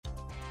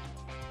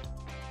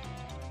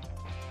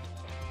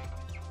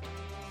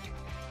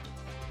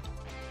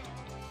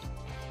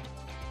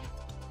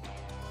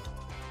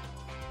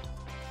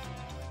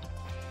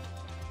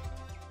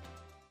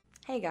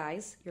Hey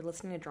guys, you're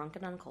listening to Drunk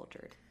and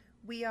Uncultured.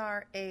 We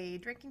are a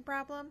drinking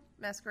problem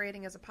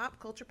masquerading as a pop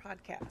culture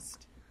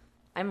podcast.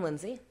 I'm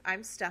Lindsay.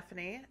 I'm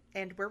Stephanie,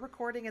 and we're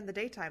recording in the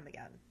daytime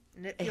again.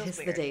 And it feels It's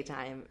weird. the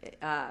daytime.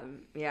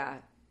 Yeah,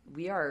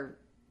 we are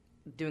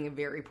doing a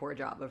very poor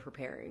job of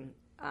preparing.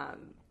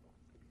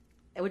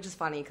 Which is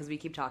funny because we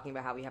keep talking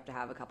about how we have to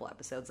have a couple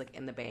episodes like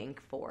in the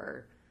bank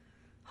for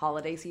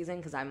holiday season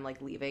because I'm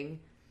like leaving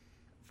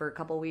for a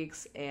couple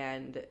weeks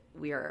and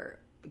we are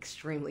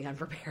extremely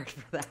unprepared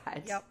for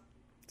that. Yep.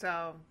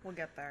 So we'll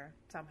get there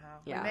somehow.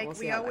 Yeah, we'll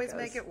see we how that always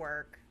goes. make it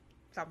work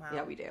somehow.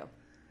 Yeah, we do.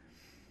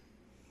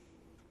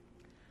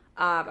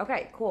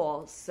 Okay,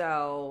 cool.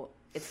 So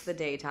it's the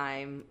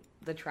daytime.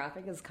 The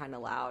traffic is kind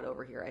of loud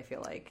over here, I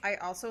feel like. I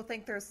also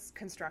think there's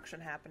construction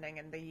happening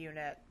in the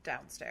unit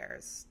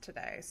downstairs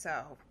today.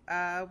 So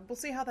we'll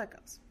see how that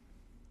goes.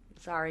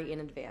 Sorry in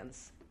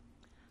advance.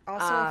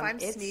 Also, if I'm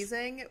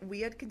sneezing, we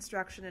had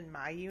construction in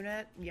my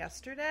unit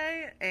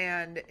yesterday,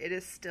 and it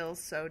is still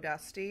so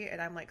dusty,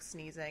 and I'm like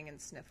sneezing and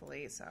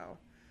sniffly, so,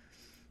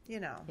 you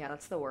know. Yeah,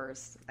 that's the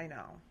worst. I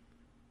know.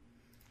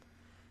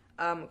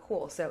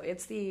 Cool. So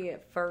it's the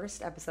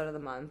first episode of the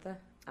month,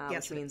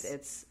 Yes, which means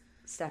it's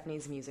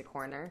Stephanie's Music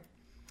Corner.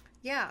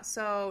 Yeah,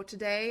 so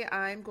today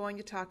I'm going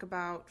to talk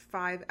about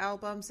 5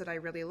 albums that I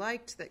really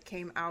liked that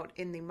came out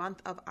in the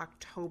month of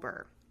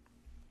October.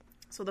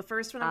 So the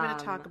first one I'm going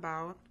to talk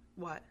about...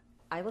 What?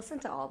 I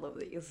listened to all of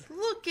these.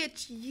 Look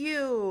at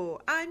you.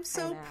 I'm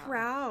so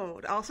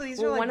proud. Also, these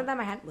are Well, like... one of them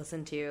I hadn't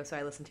listened to, so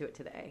I listened to it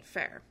today.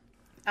 Fair.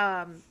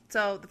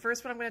 So the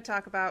first one I'm going to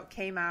talk about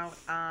came out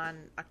on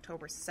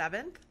October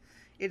 7th.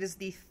 It is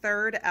the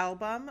third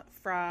album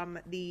from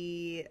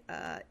the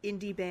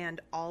indie band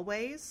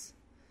Always,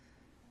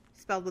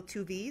 spelled with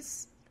 2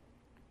 V's.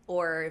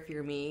 Or if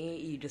you're me,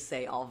 you just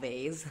say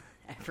Always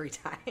every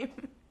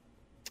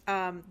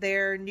time.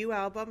 Their new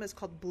album is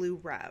called Blue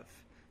Rev.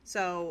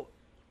 So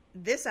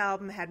this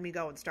album had me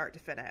going start to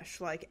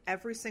finish. Like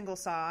every single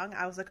song,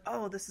 I was like,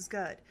 oh, this is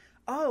good.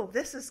 Oh,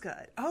 this is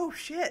good. Oh,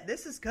 shit,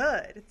 this is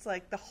good. It's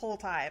like the whole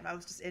time I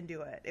was just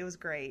into it. It was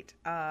great.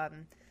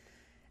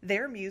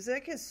 Their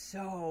music is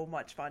so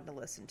much fun to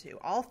listen to.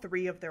 All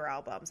 3 of their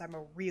albums I'm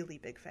a really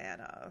big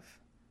fan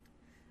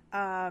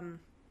of.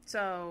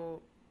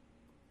 So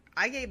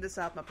I gave this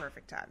album a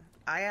perfect 10.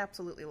 I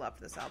absolutely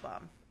loved this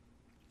album.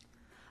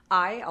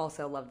 I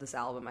also loved this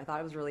album. I thought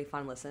it was a really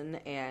fun listen,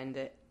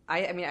 and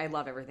I mean, I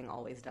love everything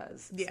Always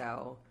does. Yeah.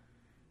 So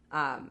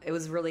it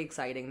was really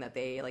exciting that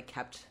they like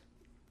kept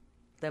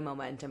the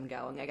momentum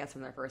going, I guess,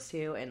 from their first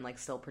 2 and like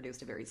still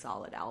produced a very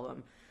solid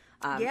album.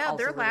 Yeah,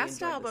 their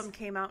last album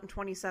came out in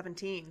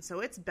 2017, so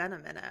it's been a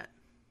minute.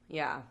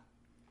 Yeah.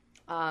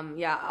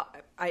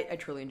 I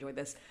truly enjoyed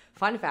this.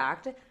 Fun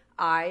fact,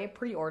 I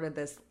pre-ordered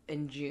this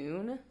in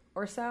June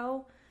or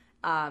so,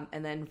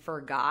 and then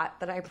forgot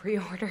that I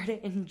pre-ordered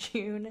it in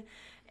June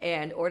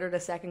and ordered a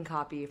second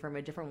copy from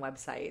a different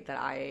website that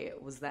I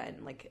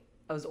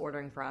was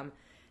ordering from,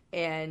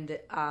 and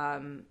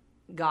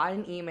got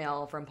an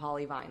email from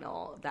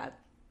Polyvinyl that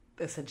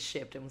this had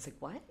shipped and was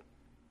like,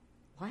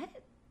 what?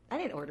 I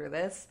didn't order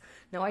this.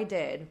 No, I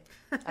did.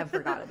 I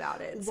forgot about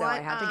it. So I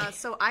had to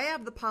So I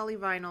have the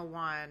Polyvinyl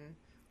one.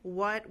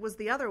 What was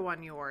the other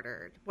one you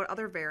ordered? What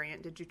other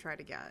variant did you try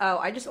to get? Oh,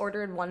 I just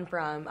ordered one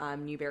from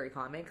Newberry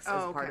Comics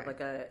as part of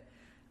like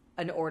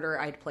an order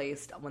I'd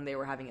placed when they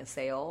were having a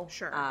sale.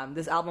 Sure.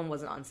 This album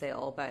wasn't on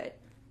sale, but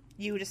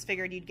you just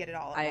figured you'd get it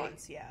all at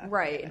once, yeah.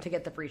 Right, okay. And to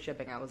get the free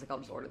shipping, I was like, I'll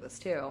just order this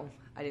too.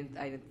 I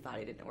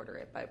didn't order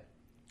it, but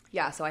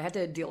yeah, so I had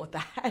to deal with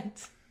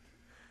that.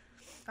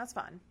 That's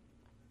fun.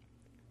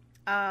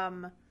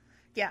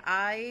 Yeah,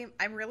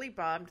 I'm really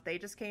bummed. They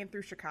just came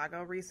through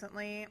Chicago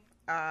recently,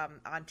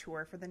 on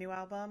tour for the new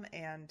album,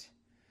 and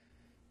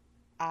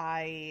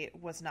I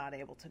was not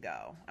able to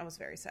go. I was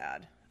very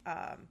sad.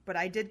 But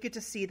I did get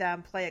to see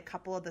them play a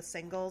couple of the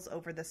singles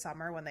over the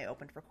summer when they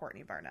opened for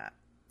Courtney Barnett.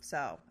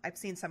 So I've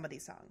seen some of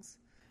these songs.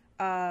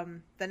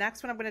 The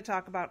next one I'm going to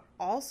talk about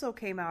also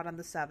came out on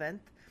the 7th.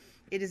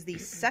 It is the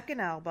second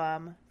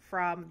album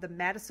from the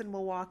Madison,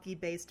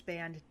 Milwaukee-based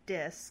band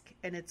Disc,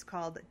 and it's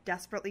called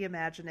Desperately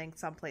Imagining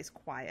Someplace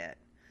Quiet.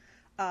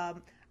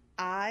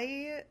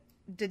 I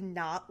did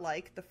not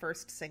like the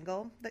first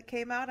single that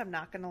came out. I'm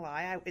not going to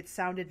lie. It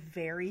sounded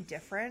very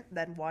different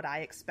than what I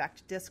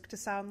expect Disc to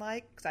sound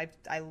like, because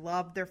I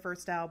loved their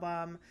first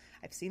album.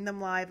 I've seen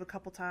them live a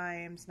couple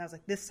times, and I was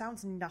like, this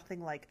sounds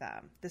nothing like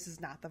them. This is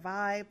not the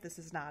vibe. This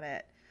is not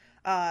it.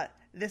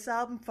 This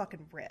album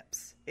fucking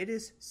rips. It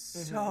is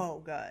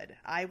so good.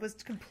 I was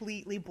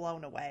completely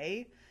blown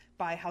away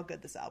by how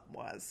good this album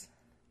was.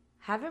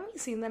 Haven't we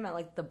seen them at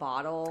like the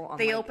Bottle? On,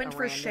 they opened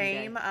for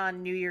Shame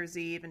on New Year's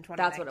Eve in 2019.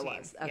 That's what it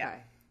was.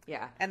 Okay.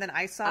 Yeah. And then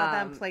I saw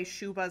them play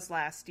Shoebuzz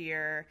last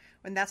year,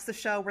 and that's the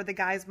show where the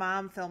guy's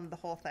mom filmed the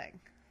whole thing.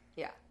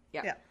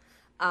 Yeah.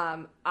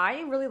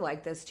 I really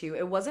liked this too.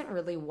 It wasn't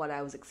really what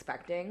I was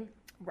expecting.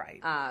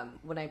 Right.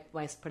 When I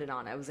put it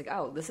on, I was like,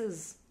 oh, this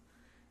is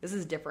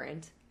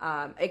different.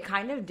 It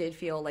kind of did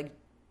feel like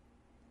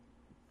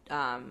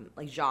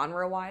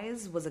genre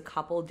wise was a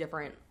couple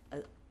different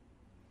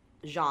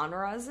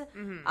genres,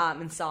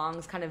 and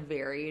songs kind of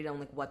varied on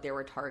like what they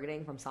were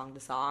targeting from song to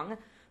song,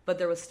 but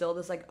there was still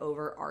this like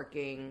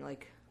overarching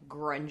like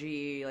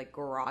grungy, like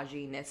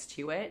garaginess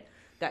to it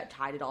that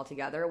tied it all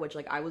together, which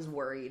like I was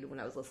worried when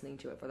I was listening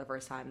to it for the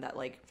first time that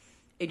like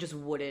it just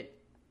wouldn't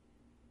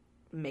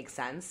make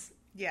sense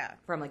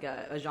from like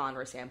a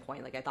genre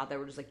standpoint. Like I thought they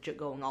were just like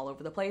going all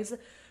over the place,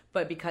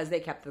 but because they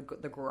kept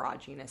the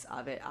garaginess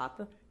of it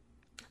up,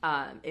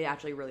 it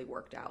actually really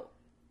worked out.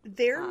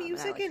 Their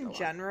music in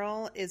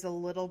general is a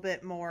little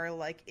bit more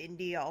like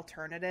indie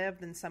alternative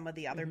than some of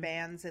the other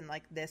bands in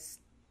like this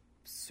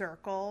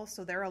circle,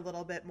 so they're a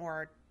little bit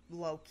more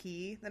low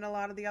key than a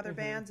lot of the other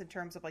bands in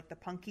terms of like the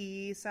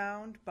punky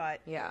sound. But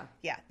yeah,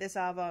 this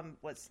album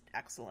was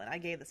excellent. I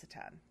gave this a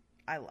 10.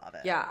 I love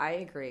it. Yeah, I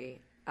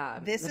agree.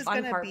 This is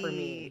going to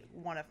be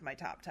one of my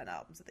top 10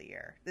 albums of the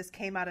year. This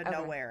came out of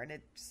nowhere, and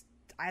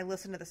I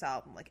listen to this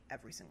album like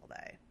every single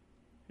day.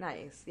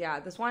 Nice.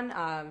 Yeah, this one,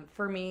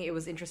 for me, it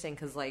was interesting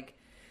because, like,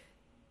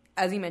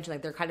 as you mentioned,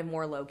 like, they're kind of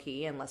more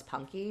low-key and less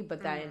punky,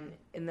 but then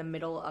in the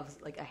middle of,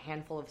 like, a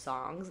handful of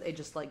songs, it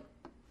just, like,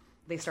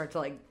 they start to,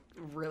 like,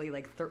 really,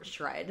 like,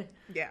 shred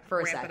for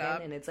a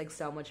second, and it's, like,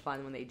 so much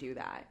fun when they do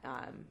that.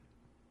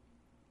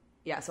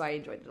 So I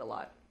enjoyed it a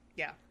lot.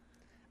 Yeah.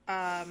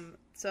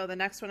 So the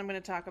next one I'm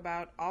going to talk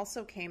about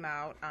also came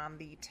out on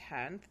the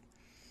 10th.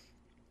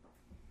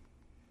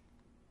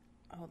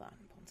 Hold on,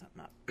 I'm pulling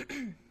something up.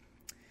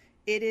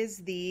 It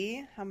is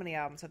how many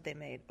albums have they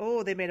made?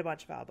 Oh, they made a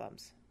bunch of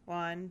albums.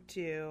 1,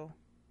 2,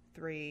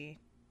 3.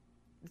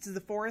 This is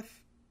the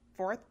fourth,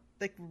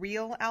 like,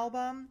 real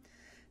album.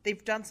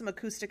 They've done some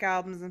acoustic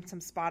albums and some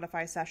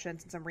Spotify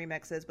sessions and some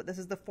remixes, but this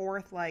is the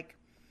fourth, like,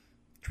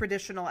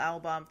 traditional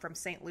album from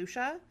St.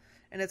 Lucia,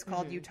 and it's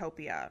called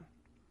Utopia.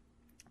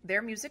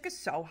 Their music is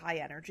so high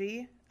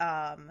energy.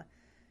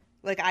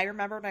 Like, I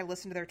remember when I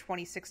listened to their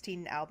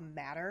 2016 album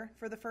Matter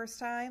for the first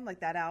time. Like,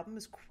 that album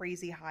is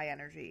crazy high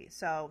energy.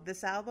 So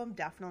this album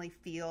definitely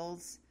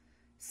feels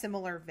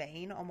similar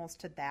vein almost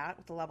to that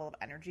with the level of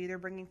energy they're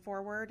bringing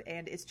forward.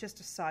 And it's just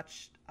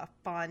such a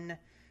fun,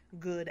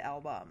 good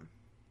album.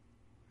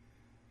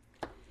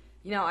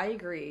 You know, I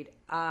agreed.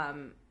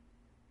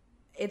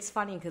 It's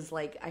funny because,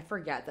 like, I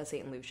forget that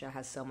St. Lucia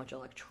has so much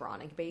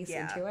electronic bass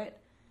into it.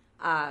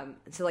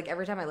 So, like,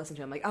 every time I listen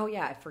to it, I'm like, oh,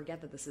 yeah, I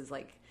forget that this is,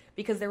 like,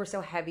 because they were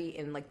so heavy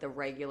in, like, the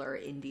regular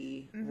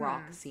indie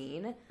rock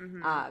scene.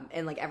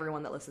 And, like,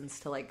 everyone that listens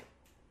to, like,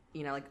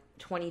 you know, like,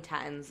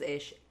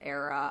 2010s-ish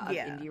era of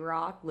indie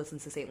rock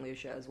listens to St.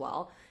 Lucia as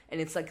well.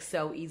 And it's, like,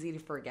 so easy to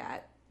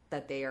forget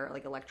that they are,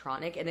 like,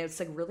 electronic. And it's,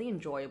 like, really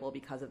enjoyable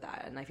because of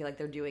that. And I feel like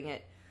they're doing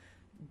it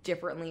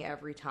differently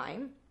every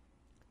time.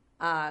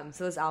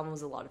 So this album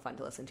was a lot of fun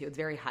to listen to. It's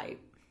very hype.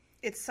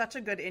 It's such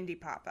a good indie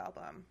pop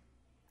album.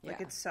 Like,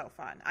 it's so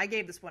fun. I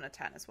gave this one a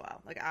 10 as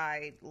well. Like,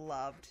 I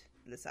loved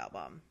this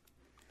album.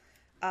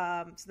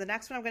 So the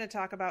next one I'm going to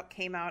talk about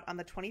came out on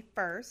the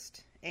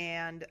 21st,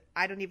 and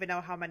I don't even know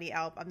how many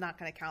I'm not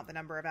going to count the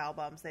number of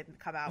albums they've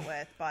come out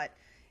with, but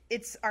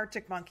it's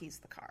Arctic Monkeys,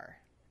 The Car.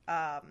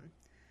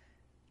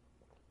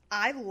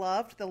 I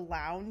loved the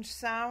lounge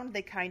sound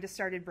they kind of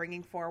started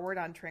bringing forward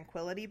on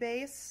Tranquility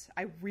Base.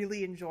 I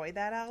really enjoyed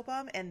that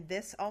album, and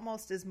this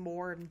almost is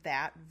more in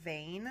that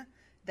vein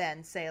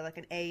than, say, like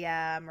an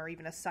AM or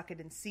even a Suck It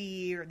and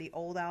See or the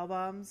old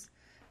albums.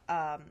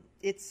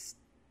 It's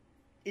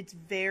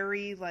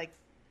very, like,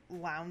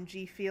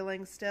 loungy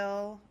feeling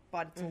still,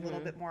 but it's a little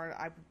bit more.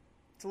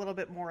 It's a little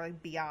bit more,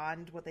 like,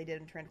 beyond what they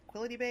did in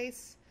Tranquility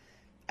Base.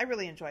 I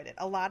really enjoyed it.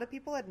 A lot of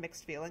people had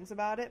mixed feelings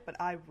about it, but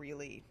I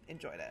really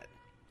enjoyed it.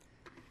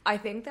 I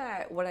think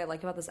that what I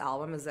like about this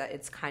album is that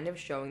it's kind of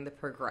showing the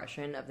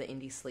progression of the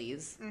indie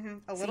sleaze.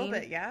 A little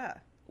bit, yeah.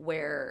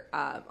 Where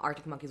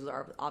Arctic Monkeys was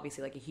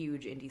obviously like a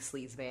huge indie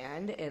sleaze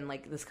band, and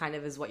like this kind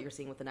of is what you're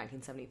seeing with the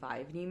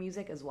 1975 new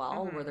music as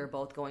well, where they're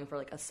both going for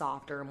like a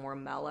softer, more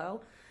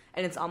mellow,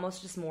 and it's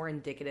almost just more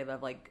indicative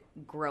of like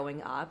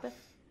growing up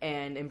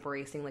and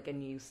embracing like a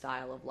new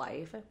style of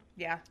life.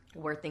 Yeah.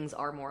 Where things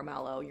are more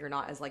mellow. You're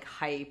not as like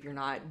hype. You're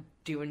not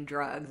doing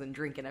drugs and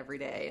drinking every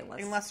day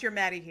unless you're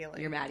Maddie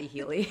Healy. You're Maddie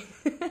Healy.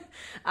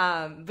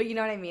 But you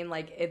know what I mean?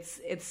 Like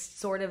it's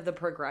sort of the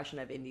progression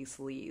of indie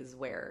sleaze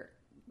where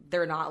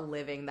they're not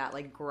living that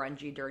like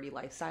grungy, dirty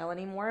lifestyle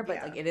anymore,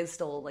 but like it is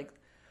still like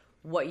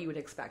what you would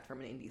expect from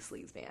an indie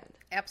sleaze band.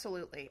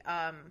 Absolutely.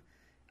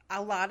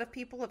 A lot of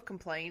people have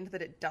complained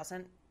that it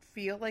doesn't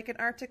feel like an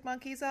Arctic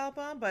Monkeys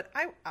album, but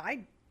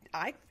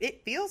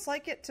it feels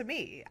like it to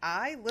me.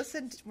 I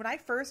listened when I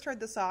first heard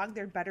the song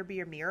 "There'd Better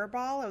Be a Mirror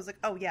Ball." I was like,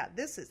 "Oh yeah,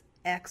 this is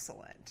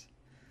excellent."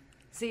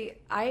 See,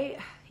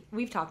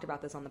 we've talked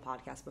about this on the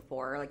podcast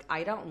before. Like,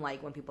 I don't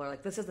like when people are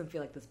like, "This doesn't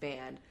feel like this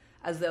band,"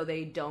 as though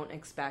they don't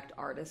expect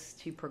artists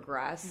to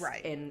progress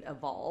and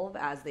evolve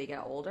as they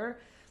get older.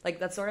 Like,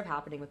 that's sort of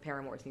happening with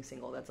Paramore's new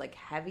single. That's like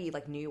heavy,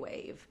 like new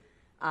wave.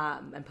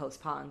 And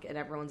post-punk, and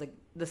everyone's like,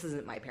 this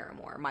isn't my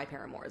Paramore. My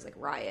Paramore is like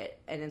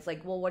Riot. And it's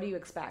like, well, what do you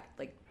expect?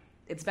 Like,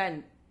 it's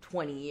been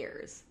 20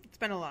 years. It's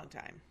been a long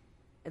time.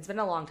 It's been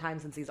a long time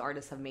since these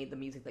artists have made the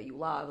music that you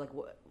love. Like,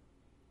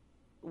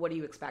 what do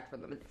you expect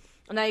from them?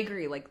 And I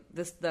agree. Like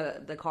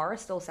the car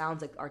still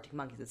sounds like Arctic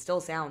Monkeys. It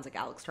still sounds like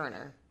Alex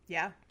Turner.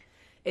 Yeah.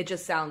 It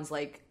just sounds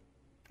like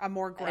a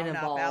more grown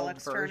up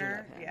Alex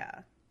Turner.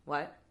 Yeah.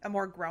 What? A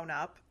more grown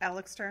up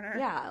Alex Turner.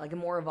 Yeah, like a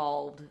more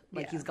evolved.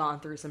 Like he's gone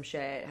through some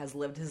shit, has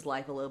lived his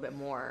life a little bit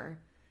more.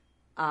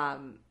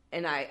 And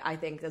I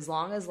think as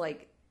long as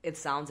like it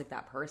sounds like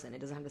that person, it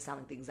doesn't have to sound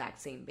like the exact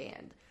same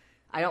band.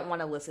 I don't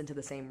want to listen to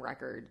the same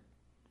record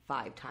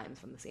 5 times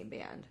from the same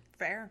band.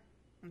 Fair.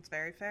 It's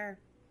very fair.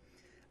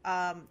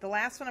 The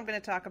last one I'm going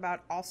to talk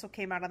about also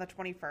came out on the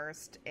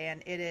 21st,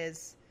 and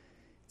it's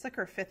like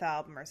her 5th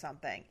album or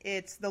something.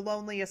 It's The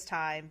Loneliest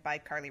Time by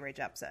Carly Rae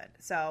Jepsen.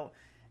 So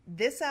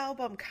this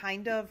album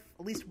kind of,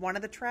 at least one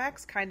of the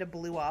tracks, kind of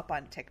blew up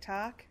on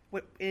TikTok.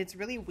 It's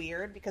really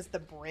weird because the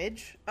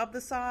bridge of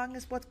the song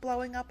is what's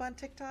blowing up on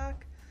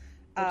TikTok.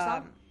 Which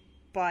song?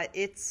 But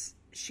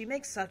she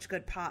makes such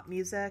good pop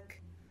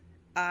music.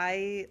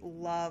 I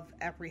love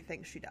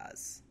everything she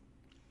does.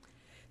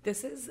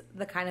 This is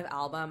the kind of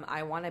album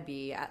I want to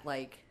be at,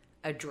 like,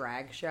 a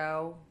drag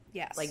show.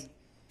 Yes. Like,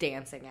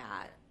 dancing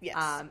at.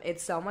 Yes.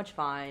 It's so much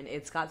fun.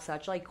 It's got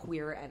such, like,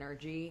 queer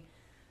energy.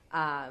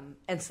 And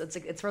so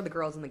it's for the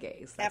girls and the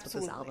gays. That's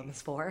Absolutely. what this album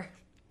is for.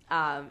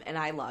 And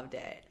I loved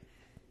it.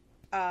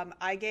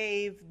 I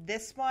gave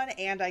this one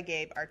and I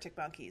gave Arctic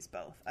Monkeys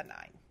both a 9.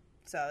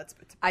 So it's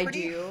a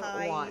pretty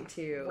high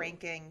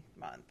ranking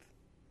month.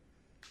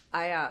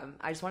 I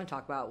just want to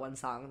talk about one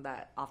song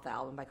that off the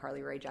album by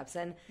Carly Rae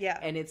Jepsen. Yeah.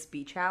 And it's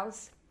Beach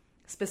House,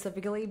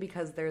 specifically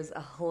because there's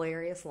a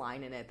hilarious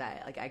line in it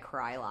that like I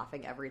cry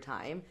laughing every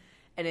time.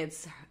 And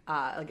it's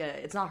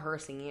it's not her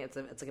singing, it's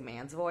like a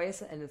man's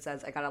voice, and it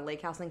says, "I got a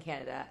lake house in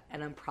Canada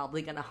and I'm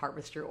probably gonna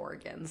harvest your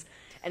organs."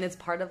 And it's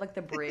part of like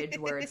the bridge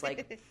where it's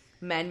like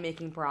men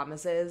making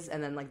promises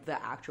and then like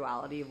the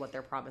actuality of what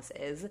their promise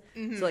is.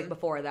 Mm-hmm. So like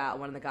before that,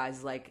 one of the guys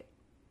is like,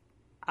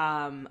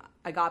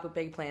 I got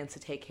big plans to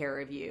take care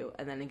of you,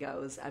 and then he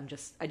goes, I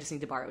just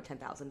need to borrow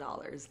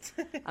 $10,000.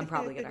 I'm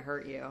probably gonna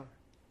hurt you.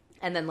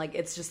 And then like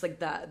it's just like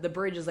the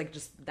bridge is like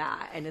just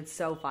that, and it's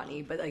so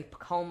funny, but like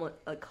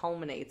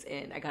culminates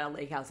in, I got a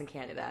lake house in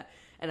Canada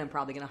and I'm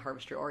probably gonna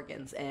harvest your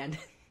organs, and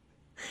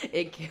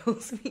it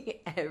kills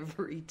me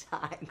every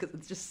time because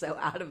it's just so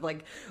out of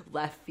like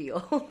left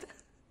field.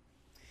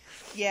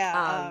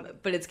 Yeah,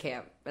 but it's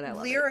camp, and I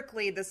love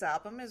lyrically, this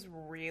album is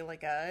really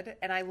good,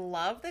 and I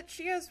love that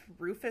she has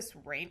Rufus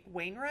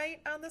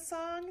Wainwright on the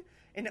song.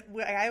 And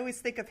I always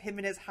think of him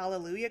in his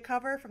Hallelujah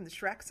cover from the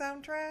Shrek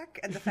soundtrack,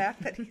 and the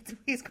fact that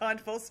he's gone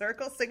full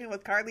circle singing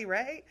with Carly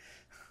Rae.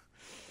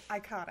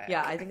 Iconic.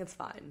 Yeah, I think it's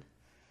fun.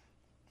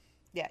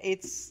 Yeah,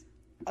 it's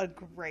a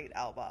great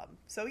album.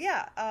 So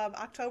yeah,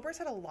 October's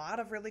had a lot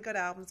of really good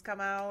albums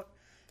come out.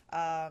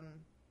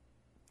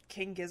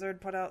 King Gizzard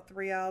put out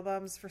 3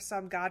 albums for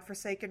some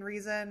godforsaken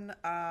reason.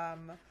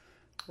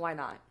 Why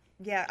not?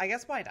 Yeah, I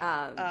guess why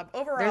not?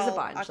 Overall, there's a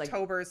bunch.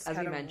 October's like,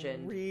 had a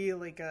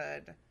really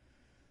good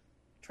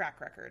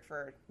track record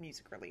for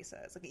music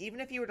releases. Like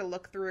even if you were to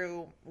look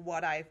through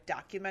what I've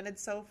documented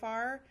so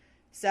far,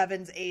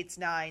 7s, 8s,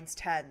 9s,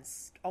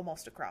 10s,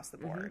 almost across the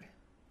board.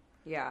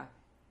 Mm-hmm. Yeah.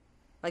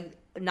 Like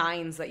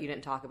 9s that you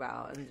didn't talk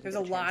about. And there's a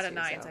lot of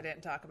 9s I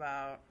didn't talk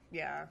about.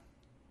 Yeah.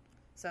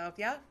 So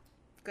yeah,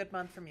 good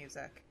month for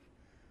music.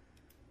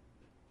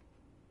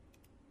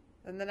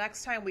 And the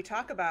next time we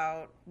talk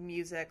about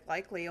music,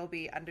 likely it'll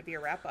be end of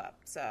year wrap up.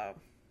 So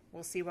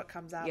we'll see what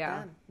comes out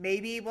then.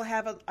 Maybe we'll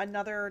have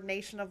another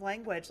Nation of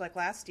Language like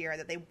last year,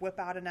 that they whip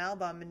out an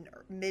album in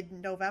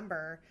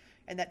mid-November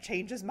and that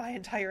changes my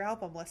entire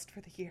album list for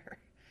the year.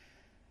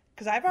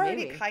 Because I've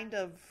already kind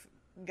of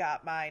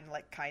got mine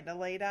like kind of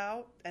laid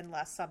out,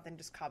 unless something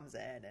just comes in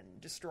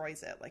and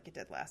destroys it like it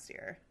did last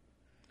year.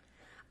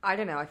 I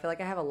don't know. I feel like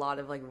I have a lot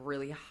of like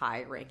really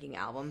high ranking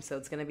albums, so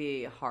it's going to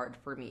be hard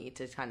for me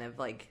to kind of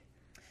like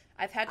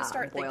I've had to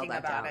start thinking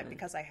about it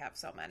because I have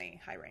so many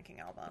high ranking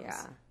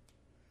albums.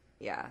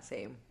 Yeah,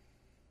 same.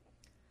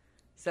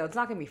 So it's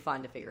not going to be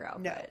fun to figure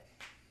out. No. But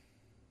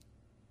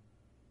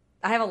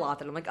I have a lot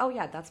that I'm like, oh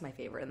yeah, that's my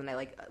favorite. And then I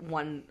like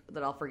one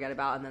that I'll forget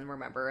about and then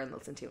remember and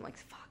listen to. I'm like,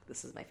 fuck,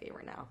 this is my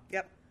favorite now.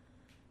 Yep.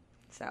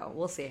 So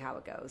we'll see how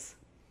it goes.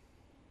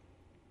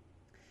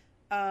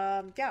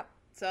 Yeah.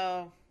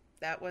 So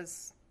that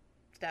was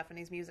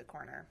Stephanie's Music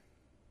Corner.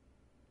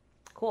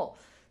 Cool.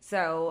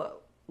 So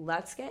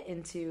let's get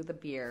into the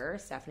beer.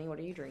 Stephanie, what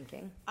are you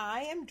drinking?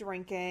 I am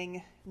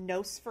drinking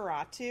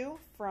Nosferatu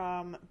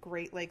from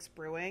Great Lakes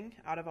Brewing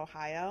out of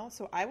Ohio.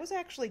 So I was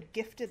actually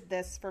gifted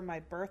this for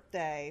my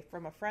birthday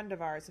from a friend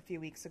of ours a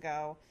few weeks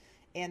ago.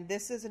 And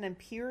this is an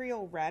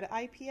Imperial Red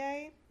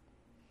IPA.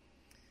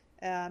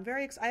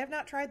 I have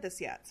not tried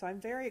this yet, so I'm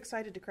very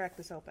excited to crack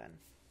this open.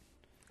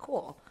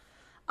 Cool.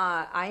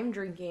 I'm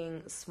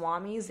drinking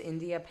Swami's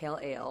India Pale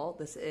Ale.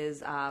 This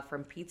is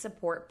from Pizza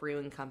Port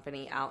Brewing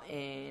Company out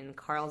in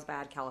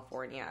Carlsbad,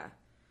 California.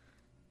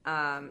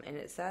 And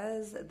it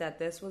says that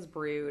this was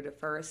brewed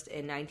first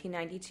in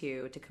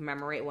 1992 to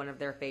commemorate one of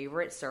their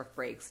favorite surf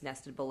breaks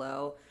nested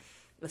below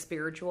the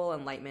spiritual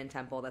enlightenment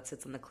temple that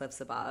sits on the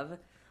cliffs above.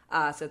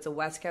 So it's a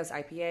West Coast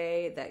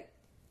IPA that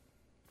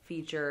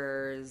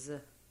features,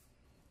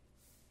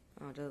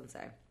 oh, it doesn't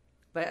say.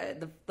 But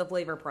the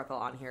flavor profile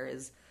on here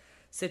is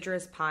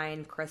citrus,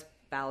 pine, crisp,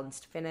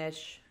 balanced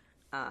finish.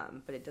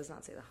 But it does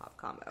not say the hop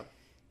combo.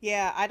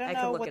 Yeah, I don't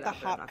know look what it the up,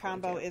 but I'm hop not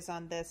going combo to. is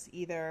on this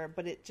either,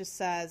 but it just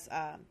says,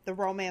 the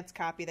romance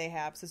copy they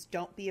have says,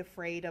 don't be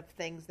afraid of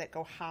things that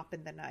go hop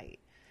in the night.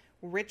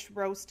 Rich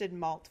roasted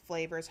malt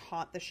flavors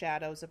haunt the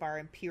shadows of our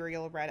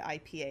Imperial Red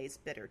IPA's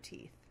bitter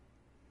teeth.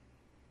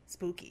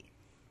 Spooky.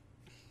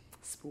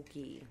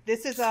 Spooky.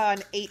 This is an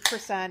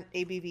 8%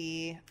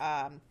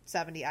 ABV,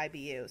 70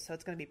 IBU, so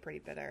it's going to be pretty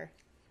bitter.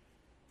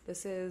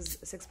 This is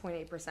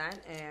 6.8%,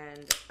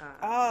 and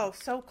Oh,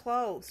 so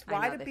close. I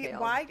Why know, do they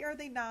failed. why are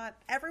they not?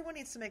 Everyone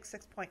needs to make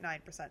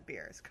 6.9%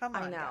 beers. Come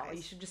on, I know guys.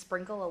 you should just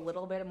sprinkle a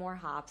little bit more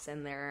hops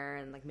in there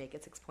and like make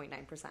it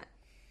 6.9%.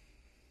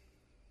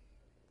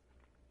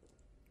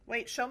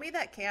 Wait, show me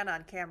that can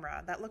on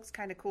camera. That looks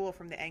kind of cool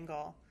from the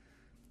angle.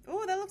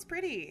 Oh, that looks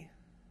pretty.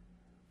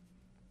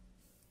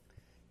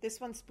 This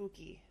one's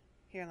spooky.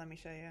 Here, let me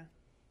show you.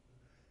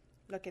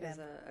 Look at There's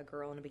him. a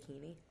girl in a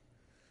bikini.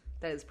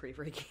 That is pretty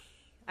freaky.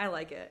 I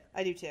like it.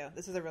 I do too.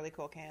 This is a really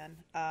cool can.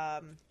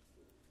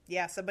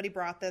 Yeah, somebody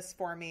brought this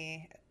for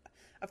me.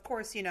 Of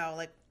course, you know,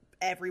 like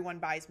everyone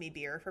buys me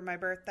beer for my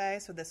birthday,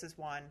 so this is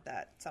one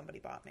that somebody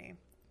bought me.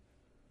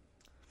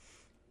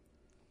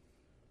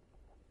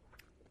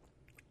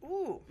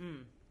 Ooh,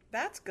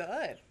 that's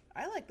good.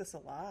 I like this a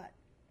lot.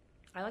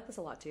 I like this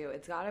a lot too.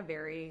 It's got a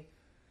very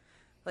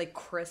like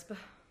crisp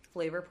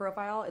flavor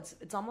profile.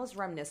 It's almost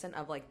reminiscent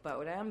of like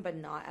Bodem, but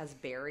not as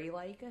berry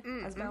like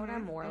as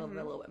Bodem. More of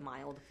a little bit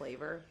mild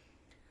flavor.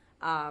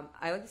 I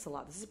like this a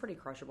lot. This is pretty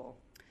crushable.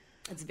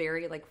 It's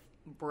very like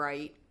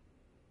bright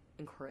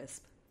and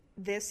crisp.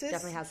 This is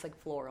Definitely has like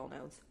floral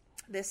notes.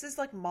 This is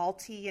like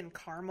malty and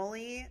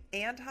caramely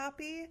and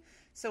hoppy,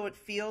 so it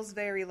feels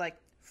very like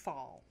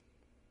fall.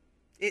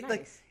 It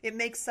like Nice. it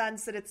makes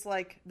sense that it's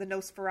like the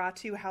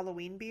Nosferatu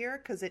Halloween beer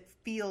because it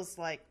feels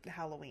like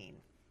Halloween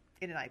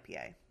in an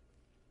IPA.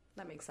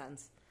 That makes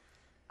sense.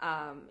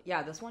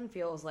 Yeah, this one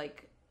feels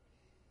like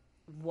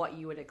what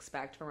you would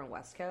expect from a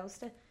West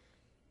Coast.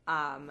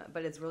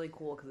 But it's really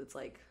cool because it's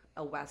like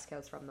a West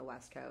Coast from the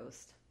West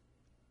Coast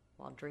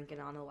while drinking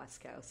on the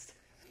West Coast.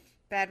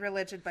 Bad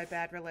religion by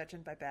bad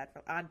religion by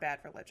on bad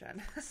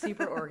religion.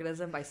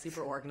 Superorganism by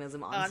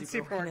superorganism on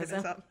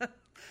superorganism. superorganism.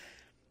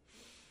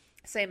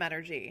 Same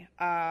energy.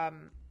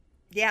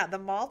 Yeah, the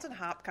malt and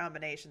hop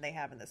combination they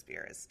have in this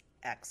beer is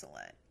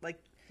excellent.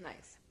 Like,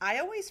 Nice. I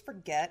always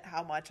forget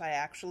how much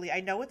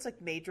I know it's like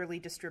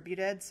majorly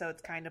distributed, so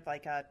it's kind of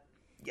like I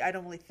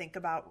don't really think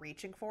about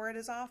reaching for it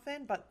as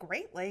often, but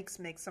Great Lakes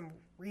makes some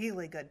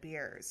really good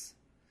beers.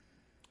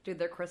 Dude,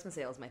 their Christmas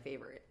ale is my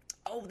favorite.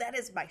 Oh, that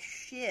is my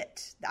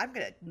shit. I'm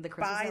going The to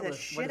Christmas buy ale the is,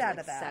 shit out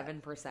of that.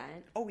 7%.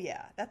 Oh,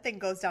 yeah. That thing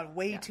goes down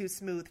way too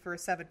smooth for a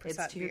 7%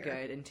 It's too beer.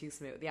 good and too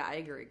smooth. Yeah, I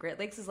agree. Great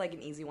Lakes is like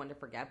an easy one to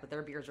forget, but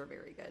their beers are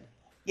very good.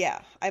 Yeah,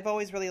 I've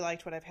always really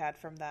liked what I've had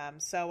from them.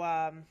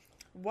 So,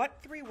 what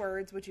 3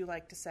 words would you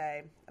like to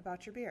say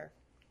about your beer?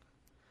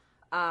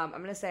 I'm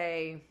going to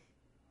say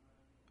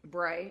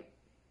bright,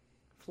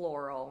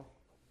 floral,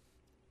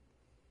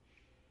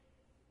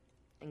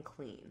 and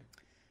clean.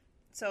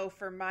 So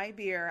for my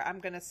beer, I'm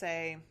going to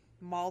say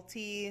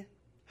malty,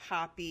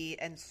 hoppy,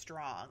 and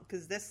strong.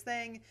 Because this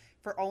thing,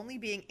 for only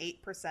being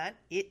 8%,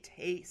 it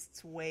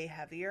tastes way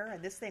heavier.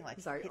 And this thing, like,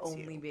 Sorry, hits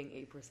only you. being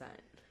 8%.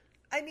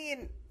 I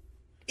mean,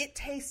 it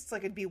tastes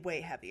like it'd be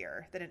way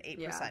heavier than an 8%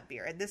 Yeah.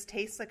 beer. And this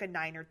tastes like a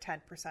 9 or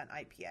 10%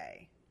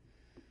 IPA.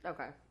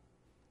 Okay. At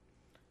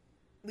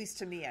least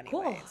to me, anyways.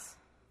 Cool.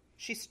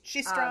 She's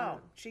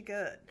strong. She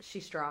good.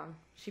 She's strong.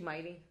 She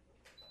mighty.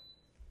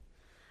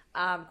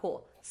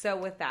 Cool. So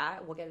with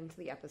that, we'll get into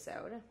the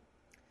episode.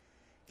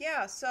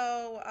 Yeah,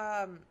 so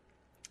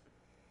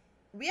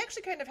we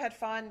actually kind of had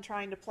fun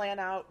trying to plan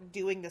out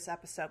doing this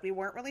episode. We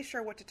weren't really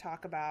sure what to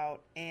talk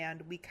about,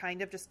 and we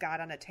kind of just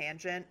got on a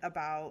tangent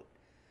about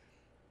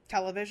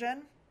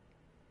television,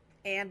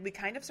 and we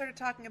kind of started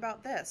talking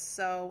about this.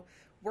 So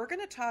we're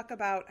going to talk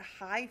about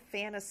high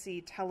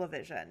fantasy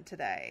television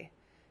today.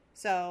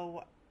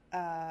 So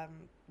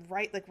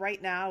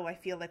right now, I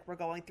feel like we're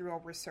going through a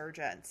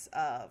resurgence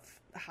of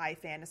high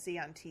fantasy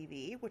on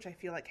TV, which I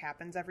feel like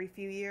happens every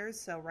few years.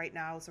 So right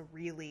now is a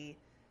really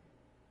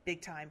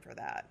big time for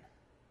that.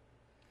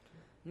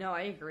 No,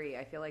 I agree.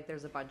 I feel like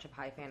there's a bunch of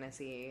high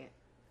fantasy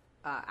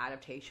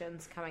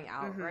adaptations coming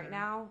out right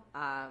now.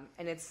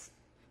 And it's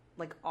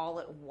like all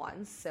at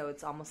once. So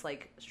it's almost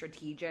like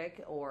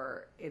strategic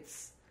or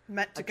it's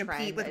Meant to a compete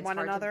trend. with It's one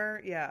hard to-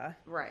 another. Yeah.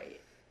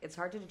 right. It's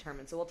hard to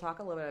determine. So we'll talk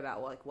a little bit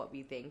about like what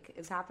we think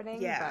is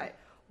happening. Yeah. But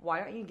why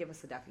don't you give us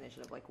the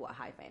definition of like what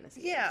high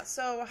fantasy Yeah, is?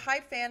 so high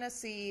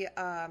fantasy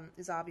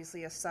is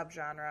obviously a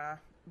subgenre,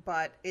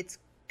 but it's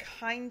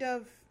kind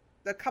of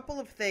a couple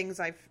of things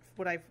I've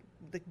like,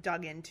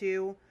 dug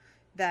into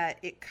that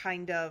it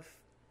kind of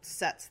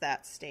sets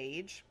that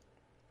stage.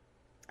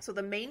 So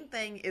the main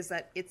thing is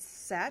that it's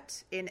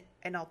set in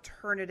an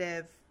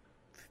alternative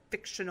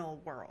fictional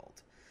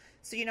world.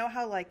 So you know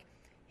how like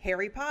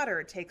Harry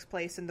Potter takes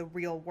place in the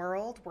real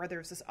world where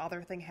there's this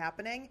other thing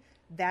happening.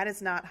 That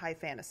is not high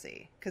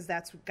fantasy because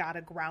that's got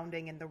a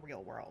grounding in the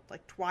real world.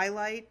 Like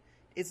Twilight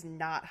is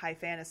not high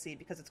fantasy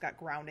because it's got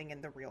grounding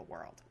in the real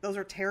world. Those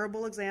are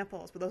terrible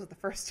examples, but those are the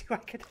first two I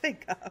could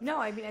think of. No,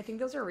 I mean, I think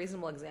those are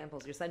reasonable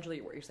examples.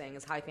 Essentially what you're saying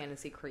is high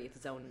fantasy creates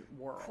its own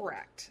world.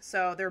 Correct.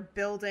 So they're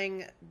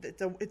building,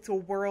 it's a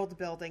world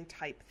building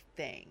type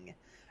thing.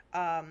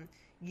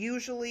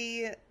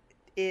 Usually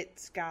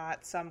it's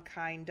got some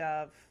kind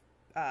of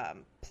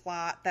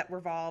plot that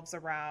revolves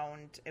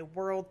around a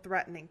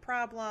world-threatening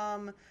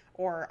problem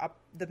or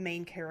the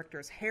main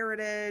character's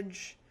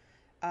heritage.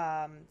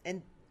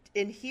 And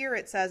in here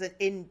it says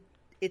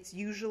it's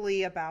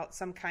usually about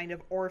some kind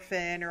of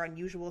orphan or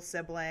unusual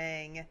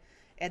sibling,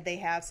 and they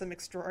have some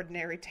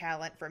extraordinary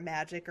talent for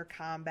magic or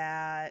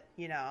combat,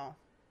 you know,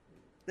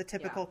 the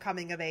typical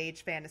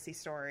coming-of-age fantasy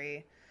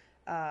story.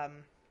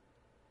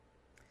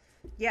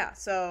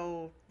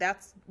 So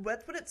that's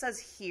what it says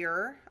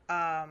here.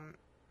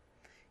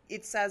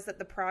 It says that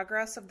the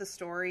progress of the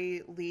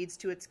story leads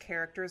to its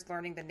characters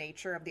learning the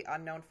nature of the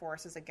unknown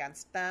forces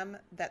against them,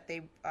 that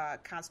they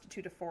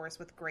constitute a force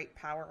with great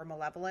power or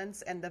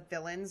malevolence, and the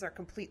villains are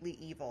completely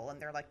evil,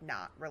 and they're, like,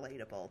 not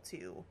relatable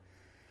to...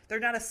 They're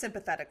not a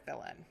sympathetic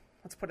villain.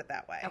 Let's put it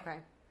that way. Okay.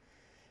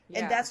 Yeah.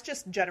 And that's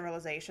just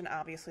generalization.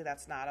 Obviously,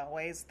 that's not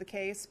always the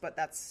case, but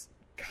that's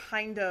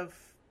kind of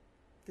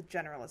the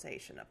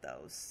generalization of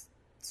those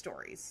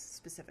stories,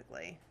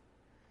 specifically.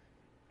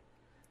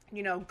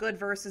 You know, good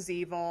versus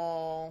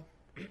evil,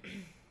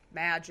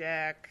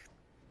 magic,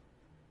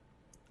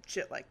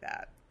 shit like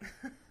that.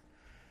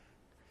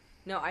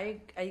 No, I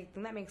think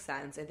that makes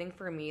sense. I think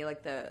for me,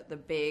 like, the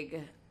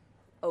big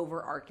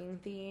overarching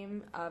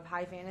theme of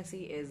high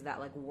fantasy is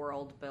that, like,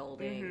 world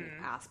building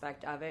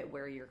aspect of it,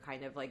 where you're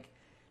kind of, like,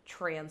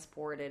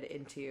 transported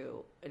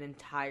into an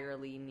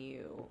entirely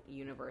new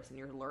universe and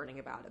you're learning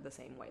about it the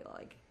same way.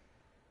 Like,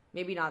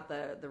 maybe not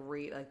the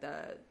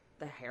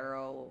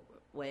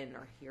heroine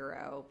or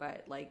hero,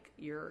 but, like,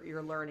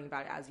 you're learning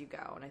about it as you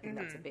go, and I think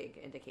that's a big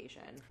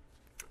indication.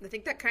 I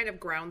think that kind of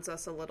grounds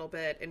us a little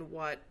bit in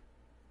what,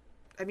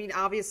 I mean,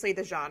 obviously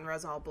the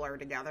genres all blur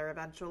together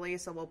eventually,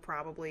 so we'll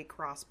probably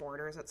cross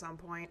borders at some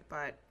point,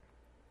 but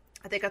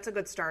I think that's a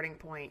good starting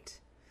point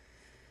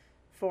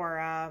for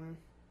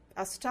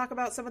us to talk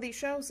about some of these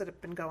shows that have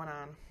been going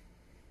on.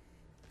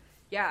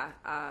 Yeah,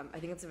 I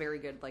think it's a very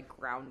good, like,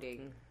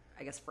 grounding,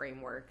 I guess,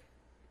 framework.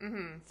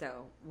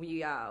 So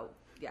we,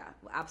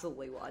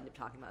 absolutely we'll end up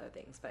talking about other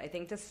things. But I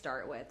think to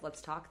start with,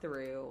 let's talk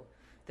through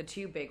the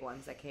two big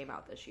ones that came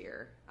out this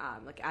year,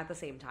 like, at the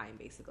same time,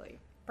 basically.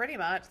 Pretty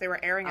much. They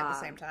were airing at the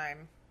same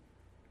time.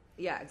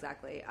 Yeah,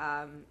 exactly.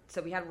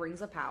 So we had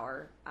Rings of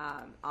Power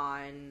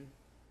on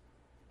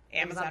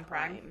Amazon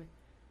Prime.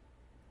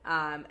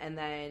 And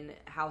then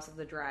House of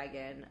the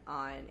Dragon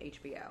on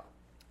HBO.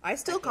 I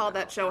still call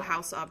that show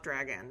House of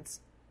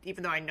Dragons,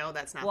 even though I know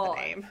that's not the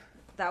name.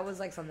 That was,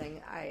 like,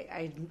 something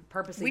I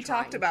purposely we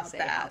talked about to say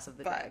that, House of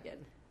the Dragon.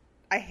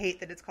 I hate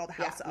that it's called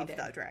House of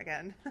the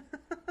Dragon.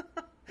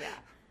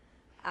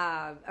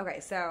 Yeah. Okay,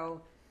 so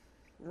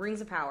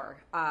Rings of Power,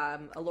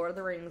 a Lord of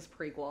the Rings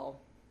prequel.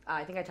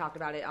 I think I talked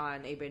about it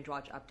on a binge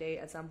watch update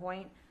at some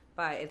point,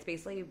 but it's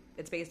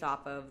based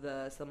off of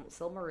the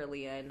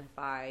Silmarillion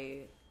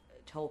by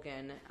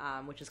Tolkien,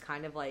 which is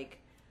kind of like,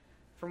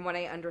 from what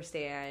I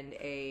understand,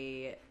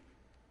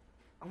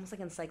 almost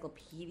like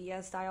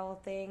encyclopedia style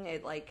thing.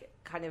 It, like,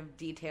 kind of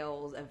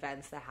details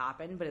events that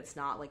happen, but it's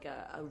not like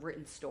a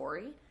written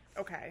story.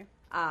 Okay.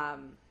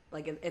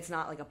 Like, it's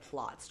not like a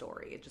plot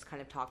story. It just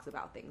kind of talks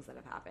about things that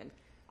have happened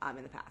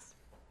in the past.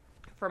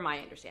 From my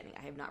understanding,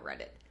 I have not read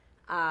it.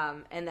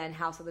 And then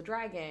House of the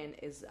Dragon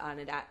is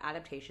an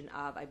adaptation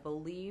of, I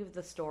believe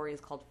the story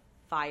is called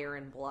Fire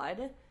and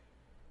Blood.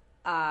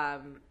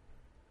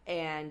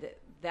 And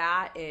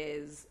that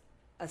is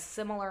a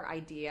similar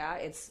idea.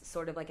 It's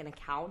sort of like an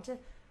account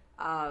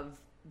of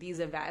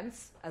these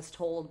events as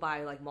told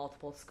by, like,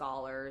 multiple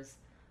scholars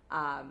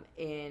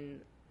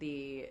in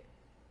the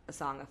A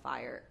Song of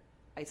Fire,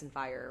 Ice and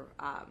Fire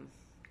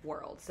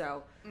world.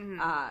 So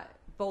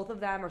both of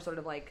them are sort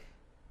of, like,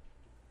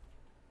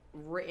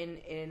 written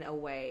in a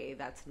way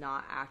that's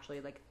not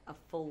actually, like, a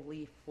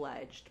fully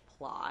fledged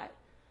plot.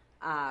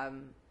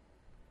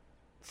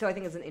 So I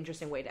think it's an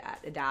interesting way to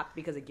adapt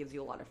because it gives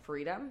you a lot of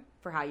freedom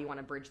for how you want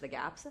to bridge the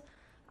gaps.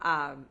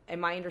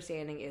 And my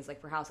understanding is,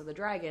 like, for House of the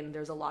Dragon,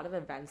 there's a lot of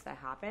events that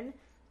happen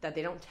that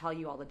they don't tell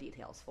you all the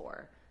details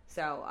for.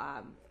 So,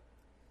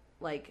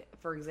 like,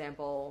 for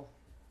example,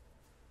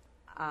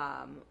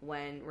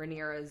 when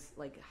Rhaenyra's,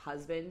 like,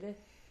 husband,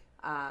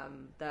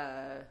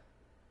 the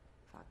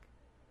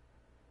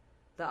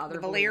other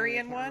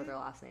Valyrian one? Their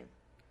last name.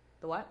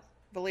 The what?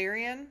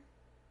 Valyrian?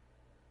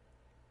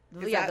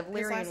 The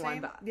Valyrian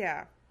one. But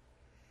yeah.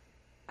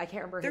 I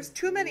can't remember. There's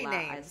too many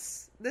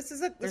names. This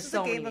is a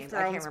Game of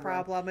Thrones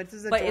problem. It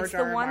is a but George it's the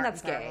R. one Martin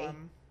that's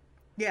problem.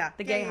 gay. Yeah,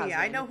 the gay husband. Yeah,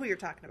 I know who you're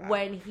talking about.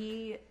 When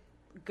he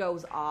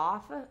goes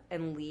off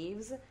and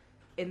leaves,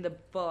 in the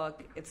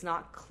book, it's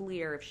not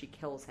clear if she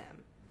kills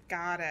him.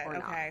 Got it. or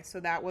Okay. not. So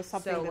that was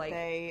something So, that like,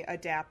 they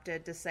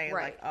adapted to say,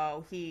 right. like,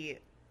 oh, he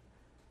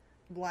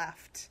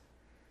left.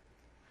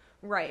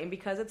 Right, and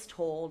because it's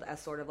told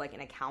as sort of like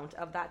an account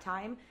of that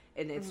time,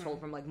 and it's told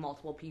from like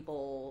multiple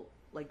people,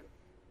 like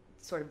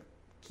sort of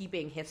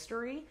keeping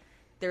history,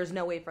 there's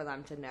no way for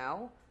them to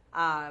know.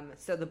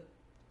 So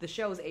the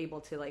show is able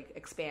to like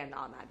expand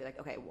on that, be like,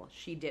 okay, well,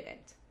 she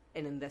didn't,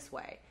 and in this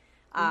way,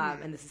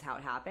 and this is how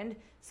it happened.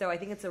 So I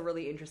think it's a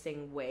really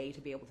interesting way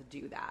to be able to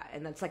do that,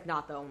 and that's like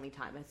not the only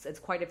time. It's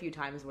quite a few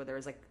times where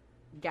there's like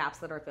gaps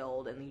that are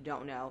filled and you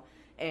don't know.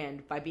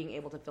 And by being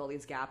able to fill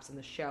these gaps in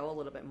the show a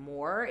little bit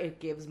more, it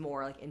gives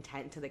more like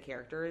intent to the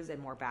characters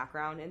and more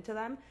background into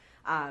them.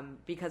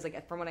 Because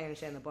like from what I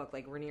understand in the book,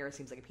 like Rhaenyra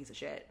seems like a piece of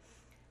shit,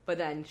 but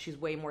then she's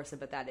way more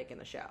sympathetic in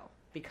the show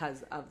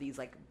because of these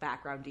like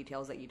background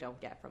details that you don't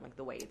get from like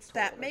the way it's told.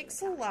 That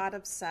makes a lot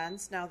of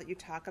sense now that you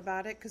talk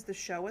about it, because the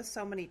show has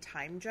so many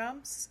time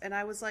jumps, and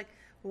I was like,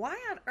 why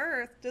on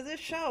earth does this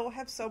show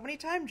have so many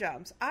time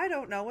jumps? I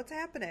don't know what's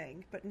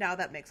happening. But now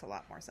that makes a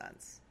lot more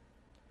sense.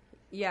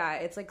 Yeah,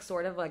 it's like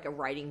sort of like a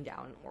writing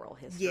down oral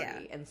history. Yeah.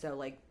 And so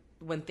like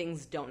when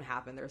things don't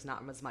happen, there's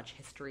not as much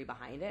history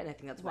behind it, and I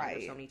think that's why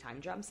there's so many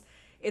time jumps.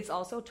 It's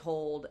also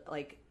told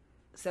like,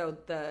 so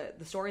the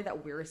story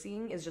that we're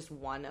seeing is just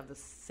one of the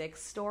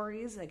 6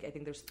 stories. Like I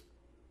think there's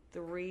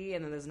 3,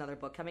 and then there's another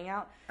book coming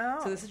out.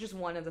 Oh. So this is just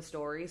one of the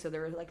stories. So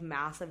they're like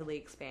massively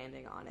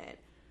expanding on it.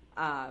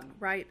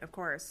 Right, of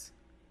course.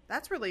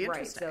 That's really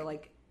interesting. Right. So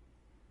like,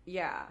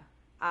 yeah.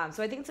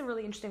 So I think it's a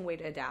really interesting way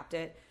to adapt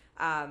it.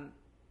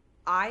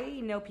 I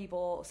know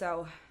people,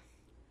 so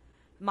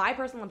my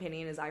personal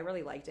opinion is I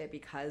really liked it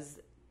because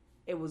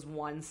it was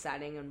one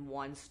setting and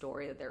one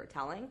story that they were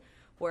telling,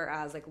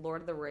 whereas like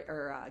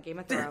Game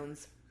of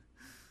Thrones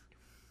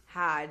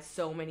had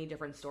so many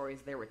different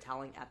stories they were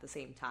telling at the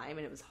same time,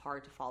 and it was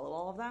hard to follow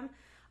all of them.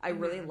 I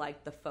really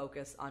liked the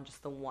focus on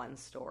just the one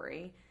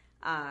story,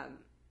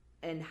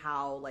 and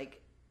how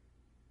like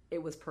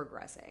it was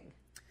progressing.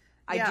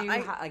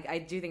 I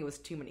do think it was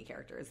too many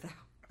characters though.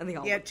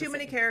 Yeah, too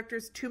many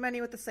characters, too many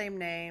with the same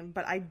name.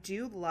 But I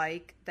do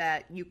like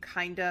that you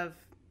kind of,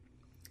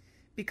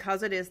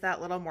 because it is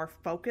that little more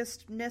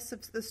focusedness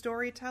of the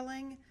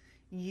storytelling,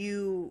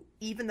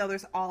 even though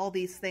there's all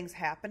these things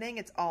happening,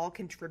 it's all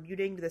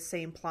contributing to the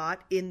same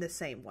plot in the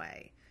same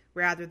way.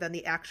 Rather than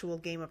the actual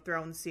Game of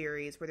Thrones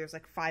series where there's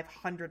like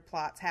 500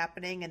 plots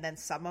happening and then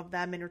some of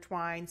them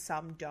intertwine,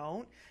 some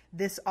don't.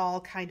 This all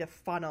kind of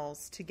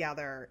funnels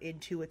together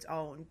into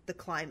the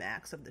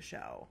climax of the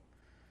show.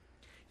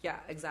 Yeah,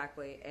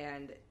 exactly.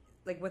 And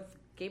like with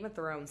Game of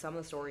Thrones, some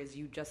of the stories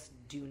you just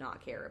do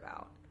not care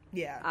about.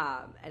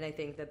 Yeah. And I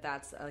think that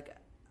that's like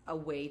a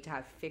way to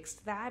have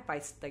fixed that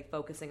by like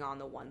focusing on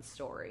the one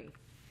story.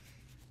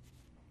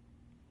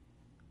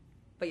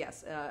 But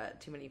yes,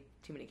 too many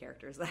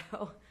characters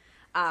though.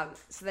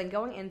 So then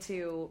going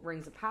into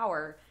Rings of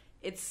Power,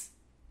 it's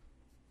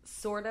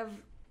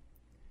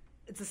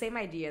the same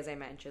idea as I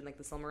mentioned. Like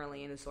the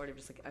Silmarillion is sort of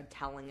just like a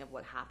telling of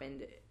what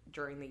happened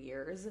during the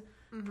years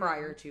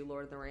prior to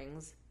Lord of the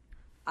Rings.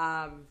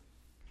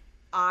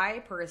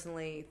 I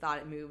personally thought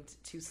it moved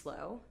too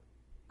slow.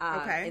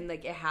 Okay. And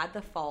like it had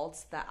the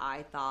faults that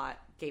I thought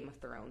Game of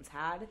Thrones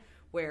had,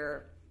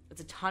 where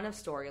it's a ton of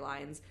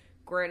storylines.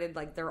 Granted,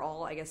 like they're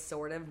all, I guess,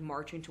 sort of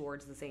marching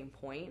towards the same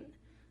point.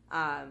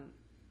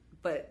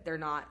 But they're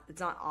not, it's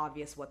not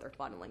obvious what they're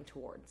funneling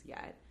towards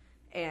yet.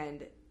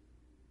 And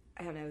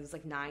I don't know, it was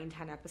like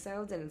 9-10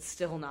 episodes and it's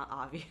still not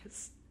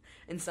obvious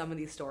in some of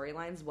these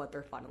storylines what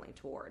they're funneling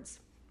towards.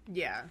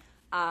 Yeah.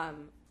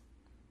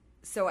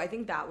 So I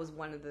think that was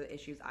one of the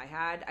issues I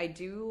had. I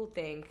do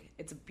think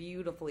it's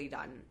beautifully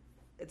done.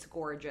 It's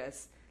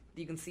gorgeous.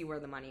 You can see where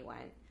the money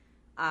went.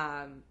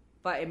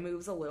 But it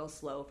moves a little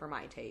slow for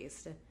my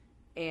taste.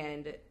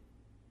 And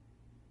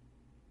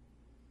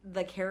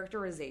the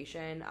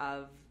characterization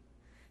of...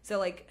 So,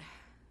 like,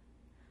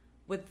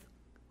 with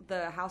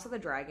the House of the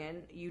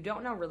Dragon, you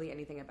don't know really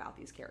anything about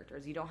these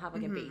characters. You don't have,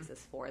 like, a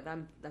basis for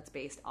them that's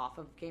based off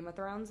of Game of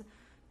Thrones.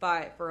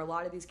 But for a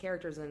lot of these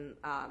characters in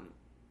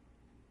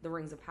the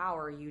Rings of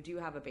Power, you do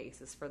have a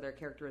basis for their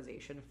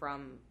characterization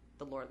from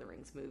the Lord of the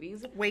Rings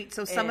movies. Wait,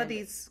 so some of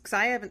these... Because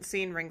I haven't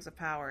seen Rings of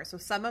Power. So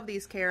some of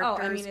these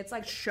characters it's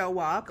like show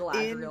up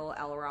Galadriel,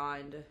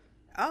 Elrond.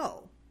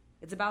 Oh.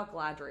 It's about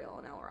Galadriel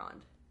and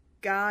Elrond.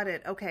 Got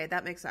it. Okay,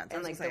 that makes sense.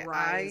 And like the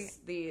rise,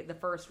 the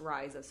first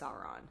rise of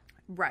Sauron.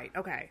 Right.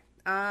 Okay.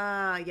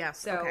 Yes.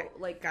 So okay.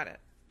 like, got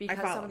it. Because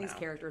some of these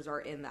characters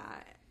are in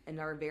that and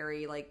are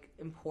very like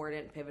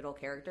important, pivotal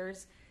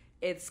characters.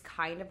 It's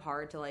kind of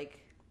hard to like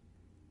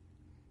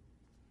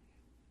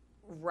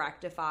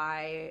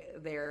rectify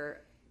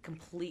their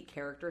complete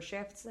character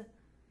shifts.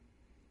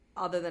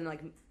 Other than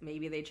like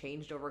maybe they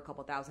changed over a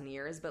couple thousand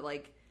years, but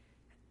like.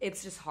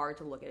 It's just hard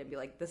to look at it and be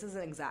like, this is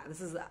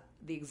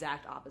the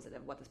exact opposite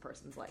of what this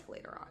person's like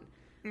later on.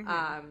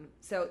 Mm-hmm.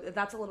 So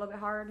that's a little bit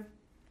hard.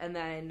 And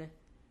then,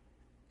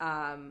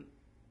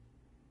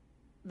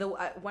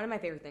 one of my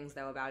favorite things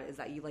though about it is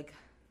that you like,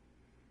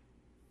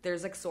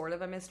 there's like sort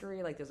of a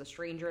mystery. Like there's a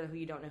stranger who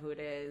you don't know who it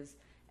is,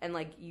 and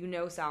like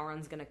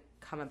Sauron's gonna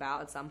come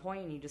about at some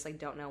point, and you just like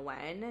don't know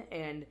when.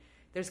 And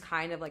there's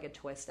kind of like a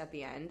twist at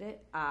the end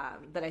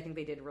that I think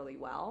they did really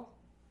well.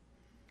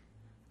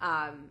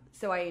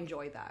 So I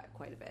enjoyed that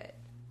quite a bit.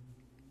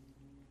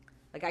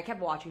 Like, I kept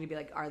watching to be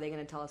like, are they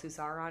going to tell us who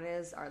Sauron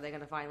is? Are they going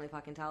to finally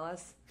fucking tell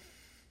us?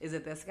 Is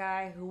it this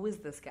guy? Who is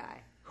this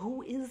guy?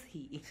 Who is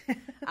he?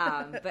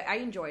 But I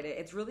enjoyed it.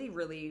 It's really,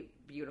 really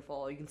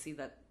beautiful. You can see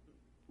that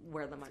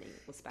where the money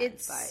was spent.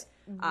 It's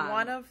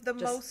one of the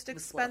most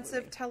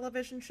expensive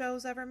television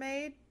shows ever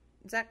made.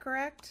 Is that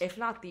correct? If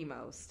not the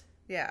most.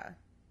 Yeah.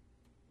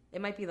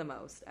 It might be the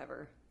most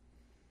ever.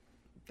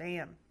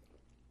 Damn.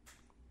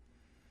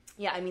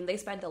 Yeah, I mean, they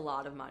spent a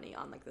lot of money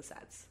on, like, the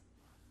sets.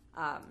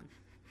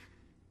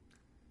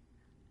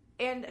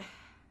 And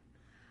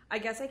I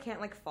guess I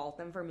can't, like, fault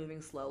them for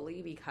moving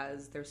slowly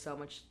because there's so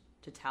much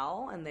to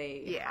tell and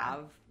they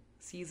have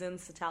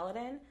seasons to tell it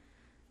in.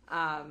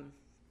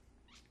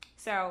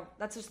 So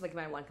that's just, like,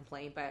 my one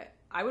complaint. But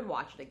I would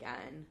watch it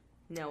again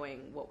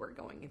knowing what we're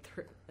going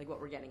through, like,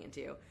 what we're getting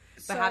into.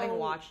 But having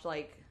watched,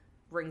 like,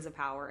 Rings of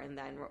Power and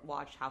then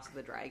watched House of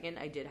the Dragon,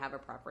 I did have a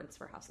preference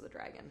for House of the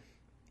Dragon.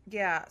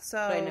 Yeah, so...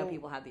 But I know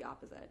people had the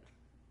opposite.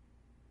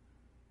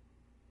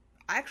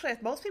 Actually,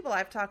 most people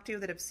I've talked to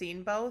that have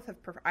seen both,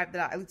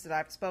 at least that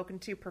I've spoken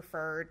to,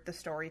 preferred the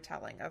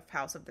storytelling of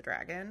House of the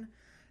Dragon.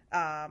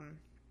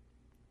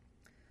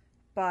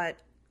 But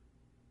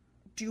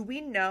do we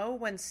know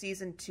when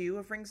Season 2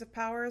 of Rings of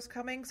Power is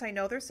coming? Because I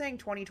know they're saying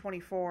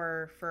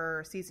 2024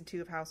 for Season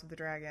 2 of House of the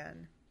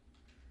Dragon.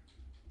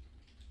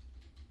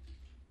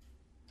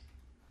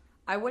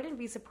 I wouldn't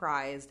be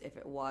surprised if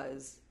it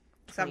was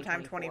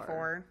sometime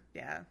 24.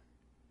 Yeah.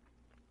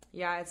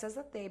 Yeah, it says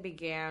that they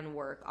began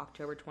work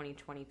October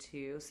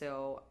 2022,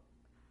 so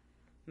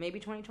maybe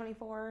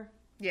 2024.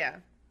 Yeah.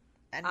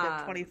 End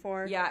of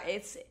 24. Yeah,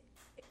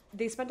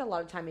 they spent a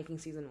lot of time making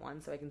season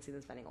 1, so I can see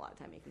them spending a lot of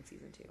time making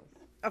season 2.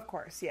 Of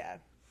course, yeah.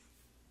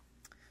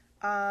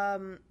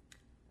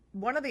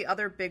 One of the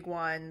other big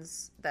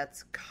ones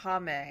that's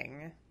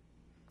coming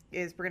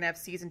is we're going to have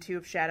season 2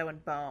 of Shadow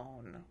and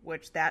Bone,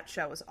 which that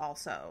show is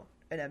also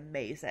an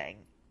amazing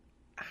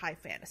high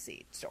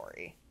fantasy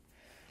story.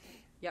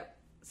 Yep.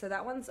 So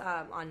that one's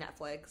on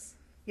Netflix.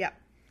 Yeah.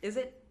 Is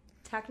it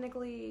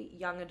technically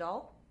young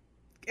adult?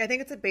 I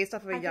think it's based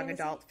off of a young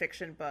adult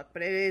fiction book,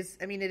 but it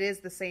is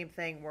the same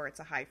thing where it's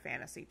a high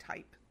fantasy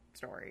type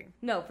story.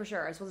 No, for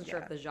sure. I just wasn't sure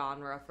if the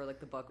genre for like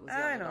the book was young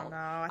adult. I don't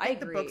know. I think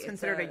the book's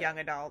considered a young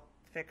adult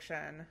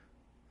fiction.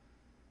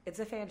 It's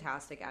a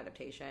fantastic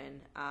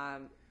adaptation.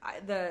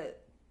 The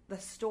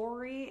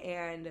story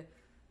and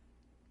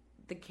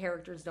the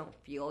characters don't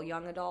feel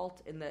young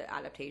adult in the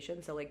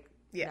adaptation, so like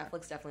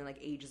Netflix definitely like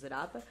ages it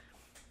up.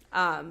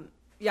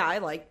 Yeah, I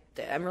liked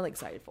it. I'm really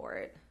excited for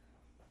it.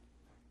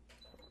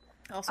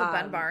 Also,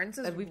 Ben Barnes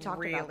is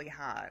really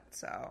hot,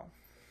 so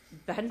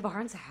Ben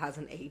Barnes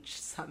hasn't aged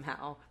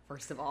somehow.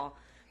 First of all,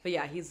 but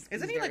yeah,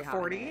 isn't he like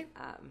 40?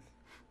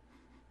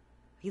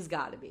 He's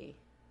got to be.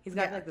 He's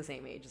got to be like the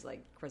same age as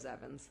like Chris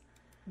Evans.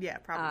 Yeah,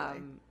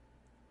 probably.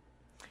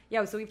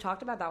 Yeah, so we've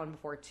talked about that one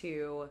before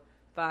too,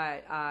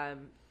 but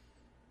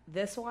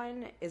this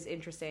one is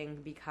interesting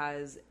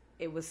because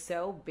it was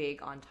so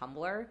big on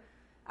Tumblr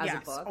as a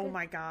book. Oh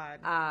my god.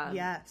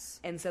 Yes.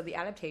 And so the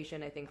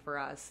adaptation, I think, for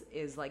us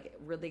is like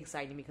really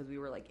exciting because we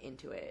were like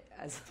into it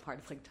as part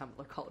of like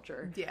Tumblr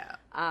culture. Yeah.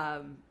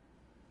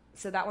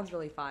 So that one's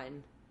really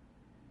fun.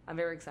 I'm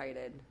very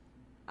excited.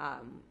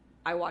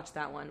 I watched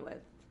that one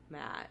with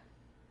Matt,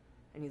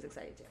 and he's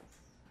excited too.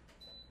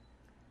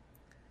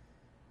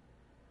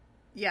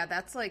 Yeah,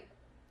 that's like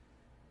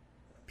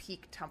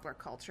peak Tumblr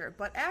culture.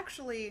 But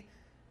actually,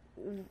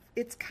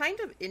 it's kind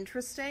of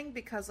interesting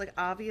because, like,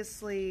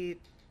 obviously,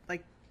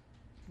 like,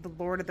 the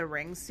Lord of the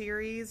Rings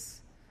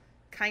series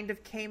kind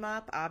of came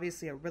up,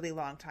 obviously, a really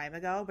long time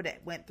ago, but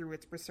it went through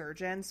its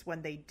resurgence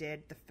when they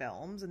did the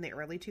films in the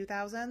early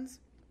 2000s.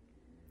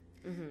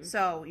 Mm-hmm.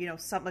 So, you know,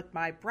 some, like,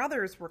 my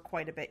brothers were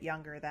quite a bit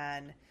younger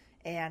then,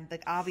 and,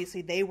 like,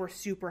 obviously they were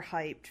super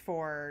hyped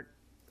for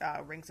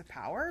Rings of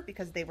Power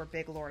because they were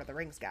big Lord of the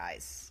Rings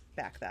guys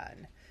back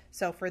then.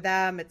 So for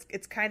them,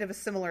 it's kind of a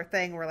similar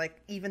thing where,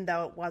 like, even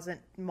though it wasn't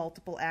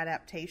multiple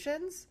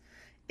adaptations,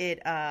 it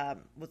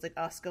was like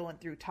us going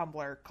through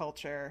Tumblr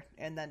culture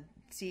and then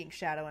seeing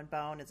Shadow and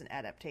Bone as an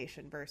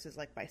adaptation versus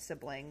like my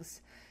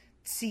siblings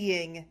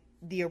seeing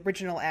the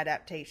original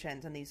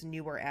adaptations and these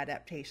newer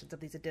adaptations of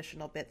these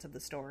additional bits of the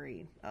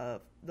story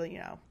of the, you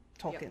know,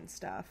 Tolkien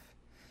stuff.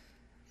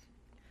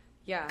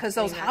 Yeah, because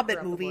those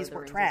Hobbit movies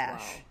were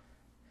trash. Well.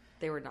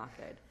 They were not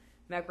good.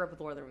 Matt grew up with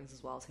Lord of the Rings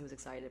as well, so he was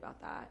excited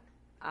about that.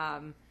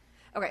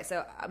 Okay,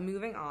 so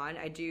moving on,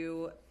 I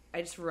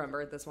just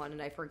remembered this one,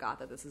 and I forgot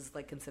that this is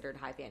like considered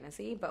high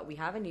fantasy, but we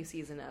have a new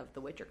season of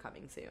The Witcher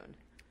coming soon.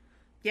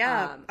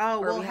 Yeah.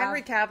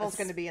 Henry Cavill's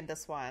going to be in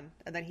this one,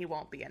 and then he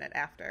won't be in it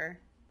after.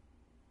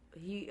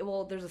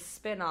 There's a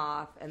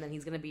spin-off, and then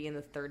he's going to be in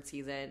the third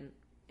season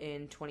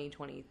in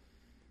 2020,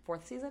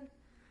 fourth season?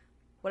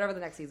 Whatever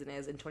the next season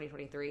is in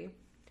 2023.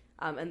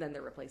 And then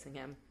they're replacing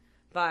him.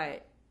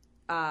 But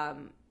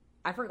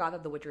I forgot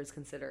that The Witcher is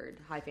considered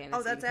high fantasy.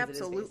 Oh, that's because it is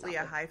based absolutely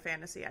off a high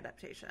fantasy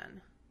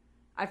adaptation.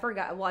 I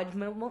forgot.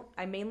 Well,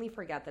 I mainly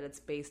forget that it's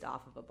based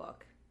off of a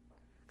book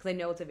because I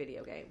know it's a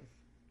video game.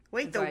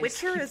 Wait, And The so I just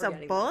Witcher keep is a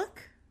forgetting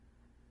book?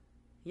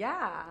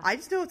 Yeah. I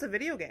just know it's a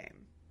video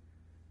game.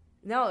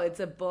 No, it's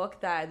a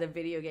book that the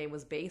video game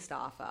was based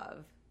off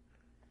of,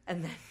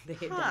 and then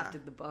they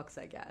adapted the books,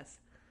 I guess.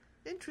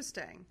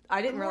 Interesting.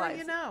 I didn't The more realize.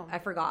 you know. I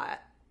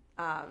forgot.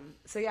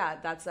 So yeah,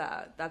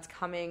 that's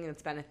coming.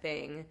 It's been a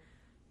thing.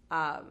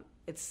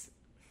 It's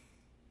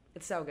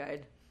so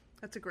good.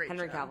 That's a great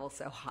Henry show. Cavill's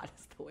so hot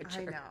as The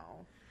Witcher.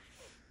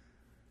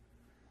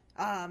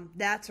 I know.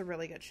 That's a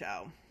really good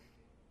show.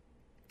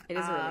 It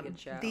is a really good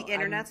show. The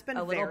internet's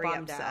been very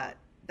upset out.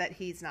 that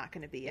he's not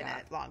going to be in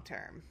it long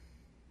term.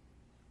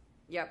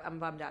 Yep, I'm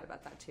bummed out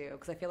about that too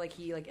because I feel like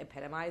he like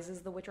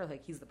epitomizes The Witcher.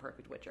 Like he's the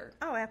perfect Witcher.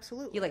 Oh,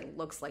 absolutely. He like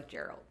looks like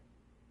Geralt.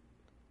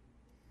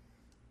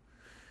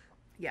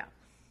 Yeah.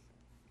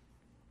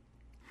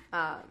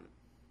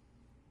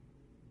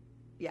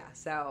 Yeah,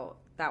 so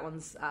that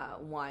one's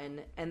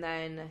one. And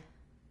then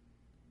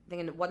I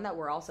think one that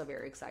we're also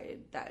very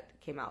excited that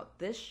came out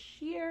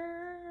this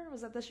year.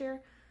 Was that this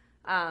year?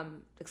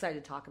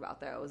 Excited to talk about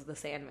though was The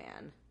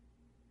Sandman.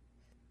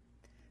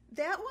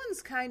 That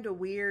one's kind of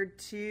weird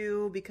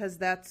too because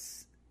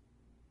that's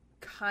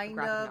kind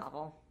graphic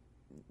novel.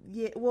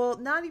 Yeah, well,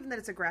 not even that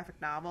it's a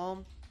graphic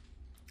novel.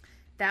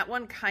 That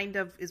one kind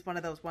of is one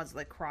of those ones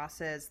that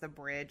crosses the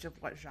bridge of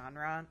what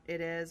genre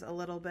it is a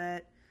little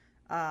bit.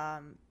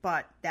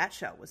 But that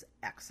show was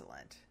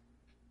excellent.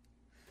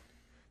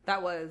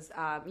 That was,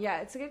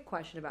 it's a good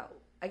question about,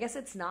 I guess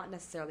it's not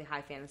necessarily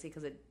high fantasy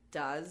because it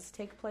does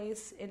take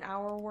place in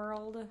our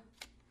world.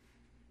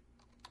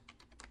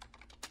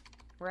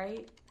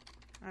 Right?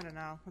 I don't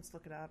know. Let's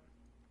look it up.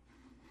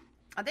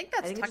 I think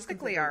that's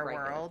technically our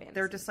world. Fantasy.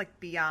 They're just like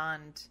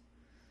beyond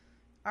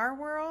our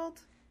world.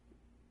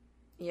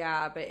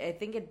 Yeah, but I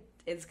think it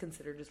is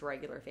considered just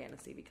regular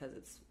fantasy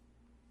because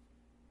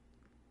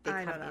they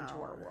come into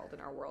our world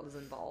and our world is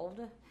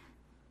involved.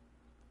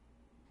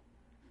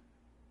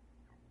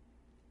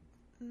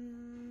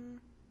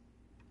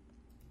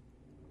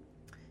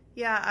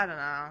 Yeah, I don't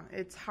know.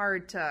 It's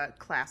hard to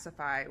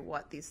classify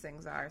what these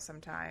things are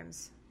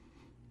sometimes.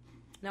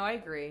 No, I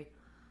agree.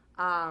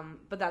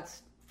 But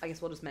that's, I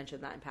guess we'll just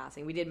mention that in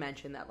passing. We did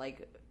mention that,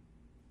 like,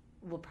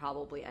 we'll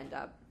probably end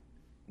up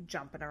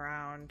jumping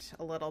around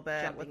a little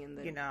bit with,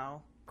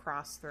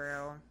 cross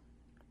through.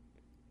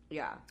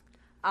 Yeah.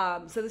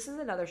 So this is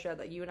another show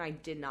that you and I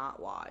did not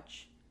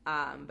watch,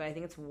 but I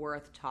think it's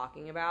worth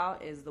talking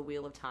about is The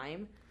Wheel of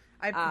Time.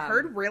 I've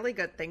heard really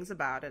good things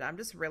about it. I'm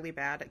just really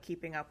bad at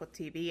keeping up with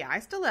TV. I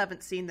still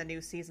haven't seen the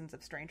new seasons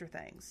of Stranger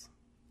Things.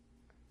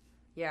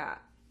 Yeah.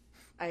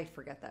 I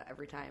forget that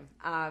every time.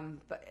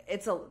 But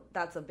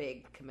that's a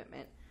big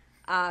commitment.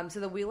 So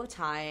The Wheel of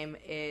Time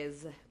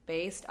is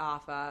based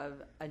off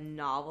of a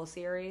novel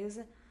series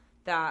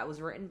that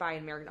was written by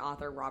an American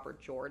author,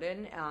 Robert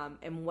Jordan.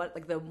 And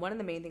one of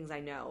the main things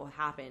I know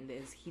happened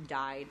is he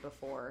died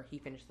before he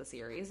finished the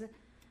series.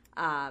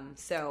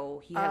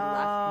 So he had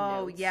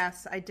left notes. Oh,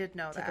 yes, I did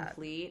know to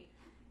complete.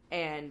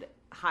 And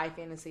high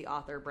fantasy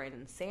author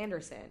Brandon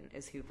Sanderson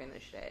is who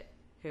finished it,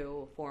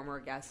 who former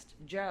guest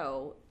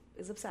Joe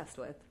is obsessed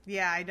with.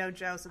 Yeah, I know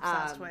Joe's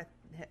obsessed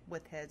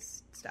with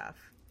his stuff.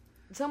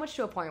 So much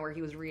to a point where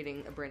he was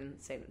reading a Brandon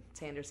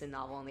Sanderson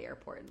novel in the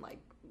airport and like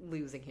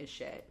losing his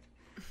shit.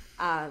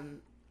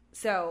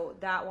 So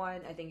that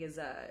one I think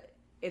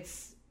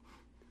it's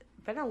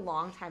been a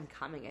long time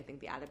coming. I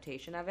think the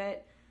adaptation of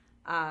it,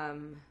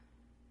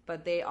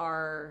 but they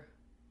are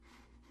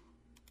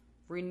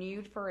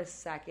renewed for the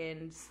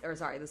second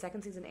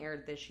season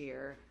aired this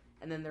year,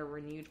 and then they're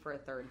renewed for a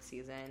third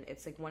season.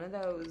 It's like one of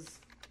those.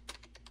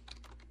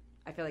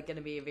 I feel like going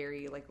to be a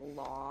very like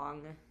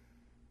long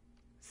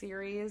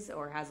series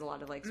or has a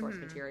lot of like source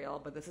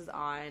material, but this is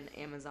on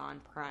Amazon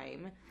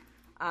Prime.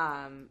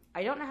 I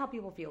don't know how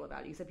people feel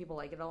about it. You said people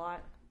like it a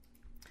lot.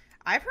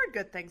 I've heard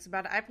good things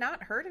about it. I've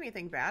not heard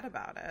anything bad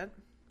about it.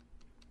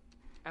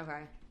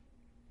 Okay.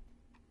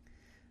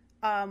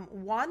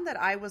 One that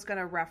I was going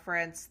to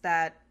reference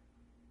that,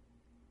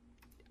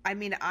 I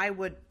mean, I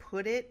would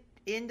put it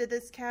into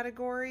this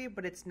category,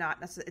 but it's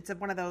not necessarily. It's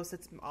one of those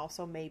that's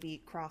also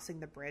maybe crossing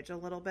the bridge a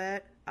little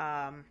bit.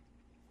 Have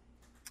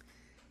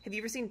you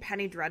ever seen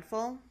Penny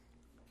Dreadful?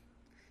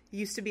 It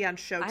used to be on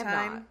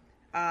Showtime.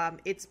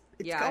 It's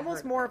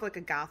almost more of like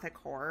a gothic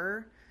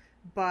horror,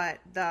 but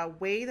the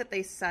way that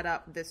they set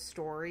up this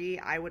story,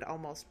 I would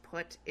almost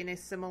put in a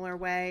similar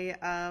way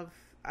of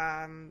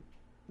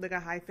like a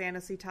high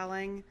fantasy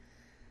telling.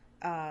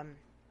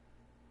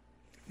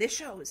 This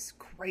show is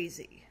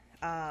crazy.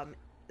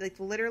 Like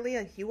literally,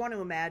 if you want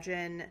to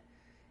imagine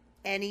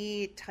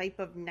any type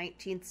of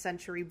 19th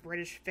century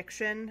British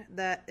fiction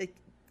that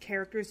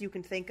characters you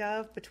can think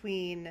of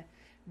between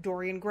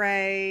Dorian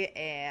Gray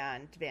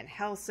and Van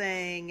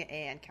Helsing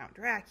and Count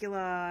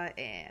Dracula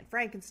and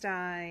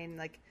Frankenstein,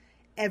 like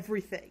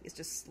everything is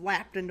just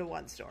slapped into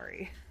one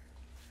story.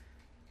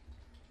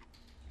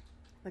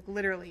 Like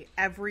literally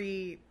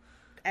every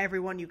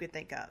everyone you could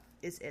think of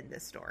is in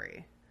this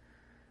story.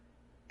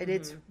 And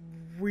it's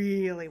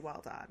really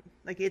well done.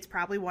 Like, it's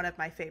probably one of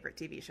my favorite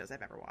TV shows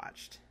I've ever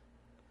watched.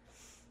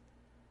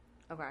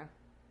 Okay.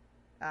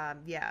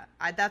 Yeah,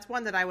 that's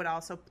one that I would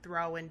also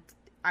throw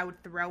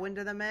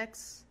into the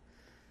mix.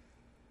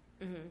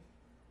 Mm-hmm.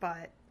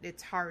 But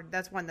it's hard.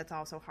 That's one that's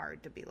also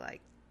hard to be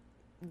like,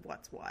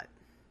 what's what?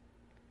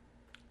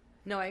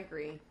 No, I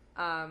agree.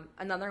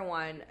 Another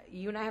one,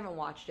 you and I haven't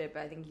watched it,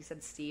 but I think you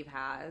said Steve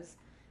has,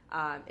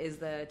 is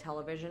the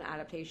television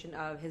adaptation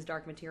of His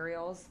Dark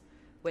Materials.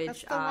 Which,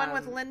 that's the one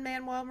with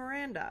Lin-Manuel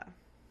Miranda.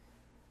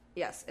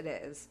 Yes, it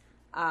is.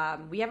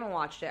 We haven't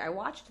watched it. I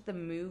watched the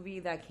movie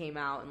that came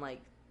out in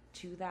like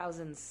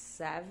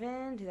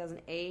 2007,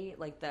 2008,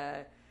 like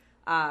I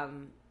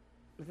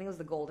think it was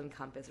the Golden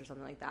Compass or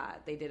something like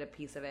that. They did a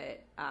piece of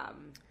it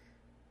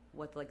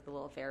with like the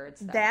little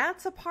ferrets.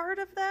 That's a part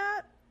of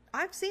that?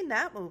 I've seen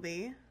that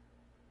movie.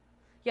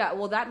 Yeah,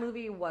 well, that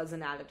movie was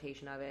an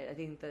adaptation of it. I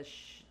think the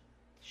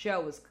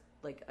show was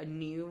like a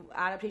new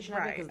adaptation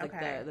of it because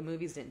like the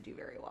movies didn't do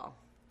very well.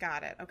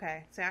 Got it.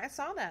 Okay. See, I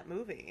saw that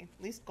movie,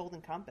 at least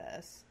Golden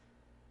Compass.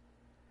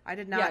 I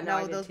did not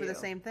know those were the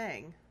same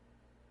thing.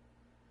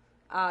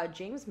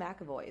 James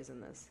McAvoy is in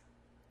this.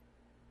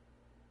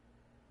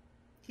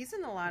 He's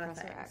in a lot of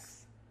things.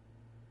 X.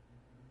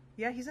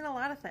 Yeah, he's in a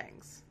lot of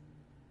things.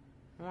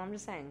 Well, I'm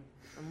just saying.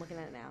 I'm looking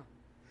at it now.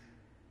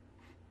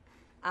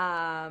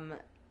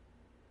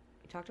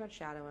 We talked about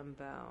Shadow and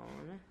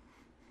Bone.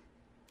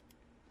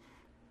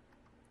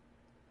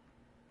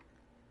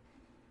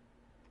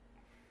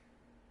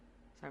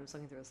 Sorry, I'm just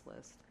looking through this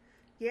list.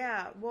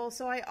 Yeah, well,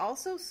 so I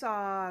also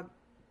saw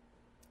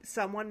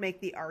someone make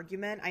the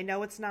argument. I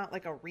know it's not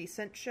like a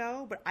recent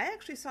show, but I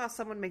actually saw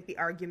someone make the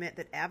argument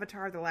that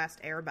Avatar: The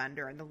Last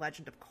Airbender and The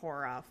Legend of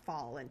Korra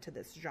fall into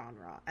this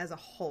genre as a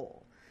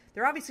whole.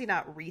 They're obviously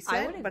not recent.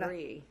 I would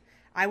agree.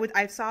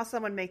 I saw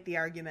someone make the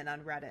argument on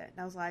Reddit, and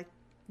I was like,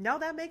 no,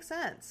 that makes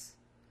sense.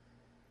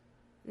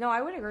 No,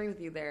 I would agree with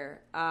you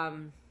there.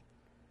 I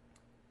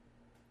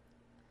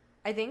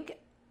think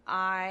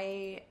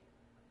I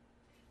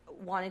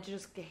wanted to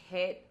just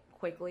hit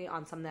quickly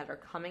on some that are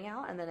coming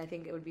out, and then I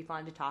think it would be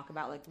fun to talk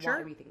about like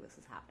why we think this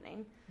is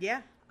happening.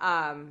 Yeah.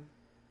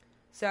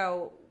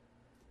 So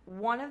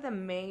one of the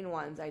main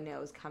ones I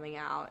know is coming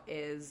out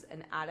is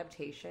an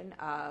adaptation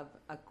of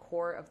A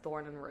Court of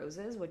Thorn and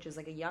Roses, which is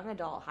like a young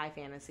adult high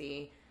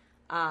fantasy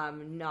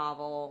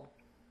novel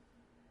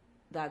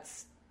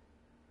that's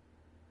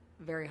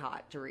very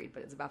hot to read,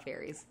 but it's about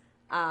fairies.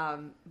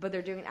 But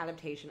they're doing an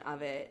adaptation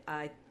of it,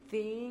 I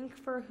think,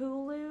 for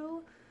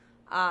Hulu.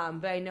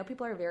 But I know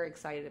people are very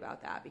excited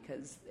about that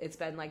because it's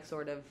been like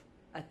sort of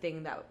a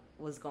thing that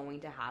was going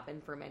to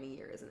happen for many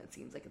years, and it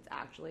seems like it's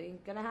actually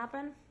going to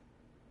happen.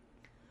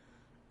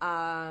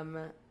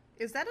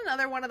 Is that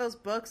another one of those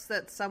books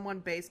that someone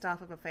based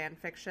off of a fan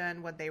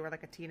fiction when they were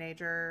like a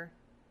teenager?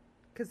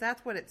 Because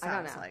that's what it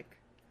sounds like.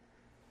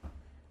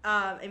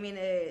 I mean,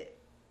 it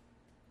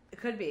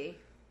could be.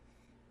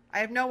 I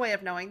have no way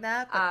of knowing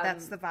that, but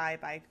that's the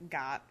vibe I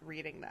got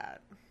reading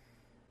that.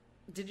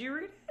 Did you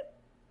read it?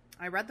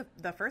 I read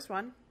the first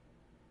one.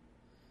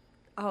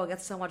 Oh, it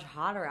gets so much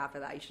hotter after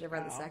that. You should have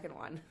read the second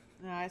one.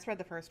 No, I just read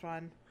the first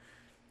one.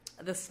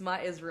 The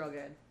smut is real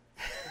good.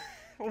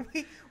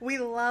 We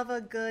love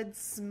a good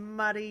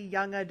smutty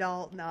young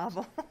adult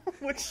novel,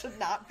 which should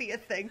not be a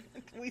thing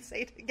we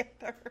say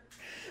together.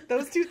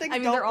 Those two things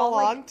don't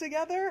belong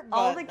together.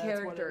 All the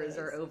characters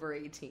are over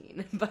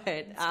 18, but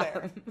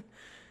I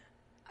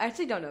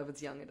actually don't know if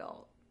it's young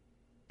adult.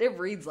 It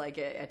reads like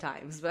it at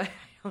times, but I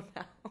don't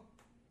know.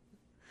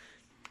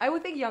 I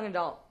would think young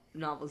adult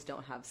novels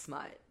don't have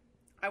smut.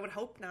 I would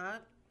hope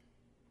not.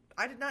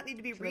 I did not need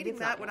to be reading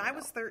that when I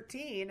was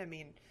 13. I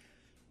mean,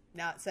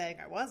 not saying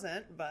I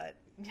wasn't, but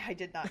I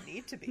did not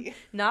need to be.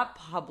 Not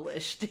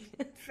published.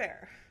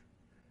 Fair.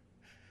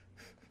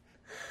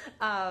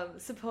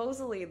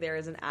 Supposedly there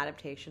is an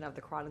adaptation of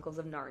the Chronicles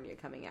of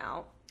Narnia coming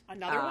out.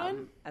 Another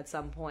one? At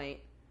some point.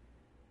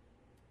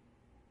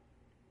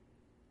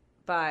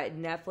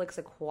 But Netflix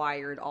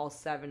acquired all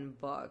 7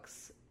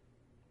 books.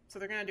 So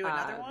they're going to do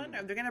another one?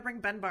 Are they going to bring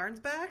Ben Barnes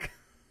back?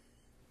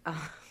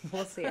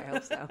 We'll see. I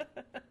hope so.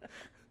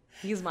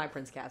 He's my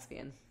Prince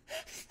Caspian.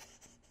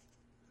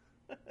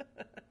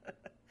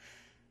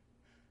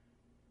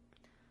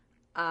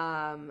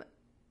 Apple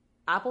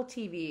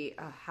TV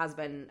has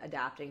been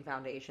adapting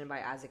Foundation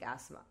by Isaac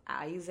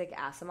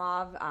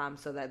Asimov,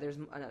 so that there's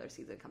another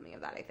season coming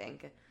of that, I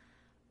think.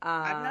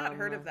 I've not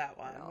heard of that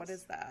one. What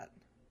is that?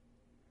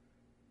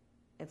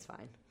 It's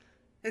fine.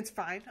 It's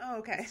fine? Oh,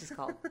 okay. It's just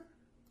called...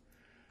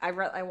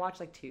 I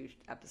watched like 2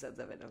 episodes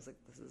of it, and I was like,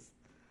 this is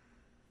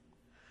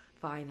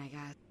fine, I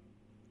guess.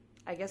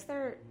 I guess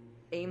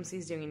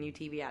AMC's doing a new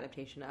TV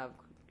adaptation of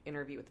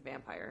Interview with the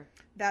Vampire.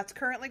 That's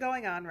currently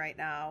going on right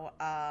now.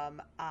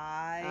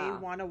 I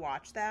want to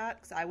watch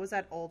that because I was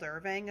at Old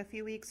Irving a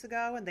few weeks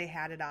ago and they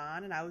had it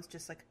on and I was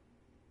just like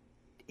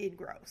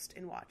engrossed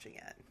in watching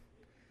it.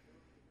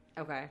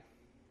 Okay.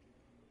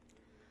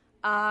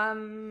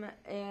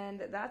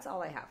 And that's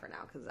all I have for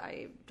now because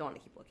I don't want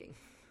to keep looking.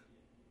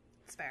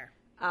 It's fair.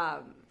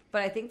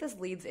 But I think this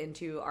leads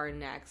into our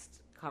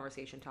next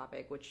conversation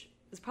topic, which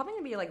is probably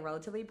going to be like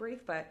relatively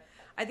brief, but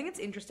I think it's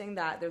interesting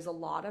that there's a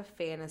lot of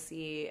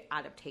fantasy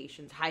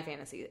adaptations, high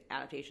fantasy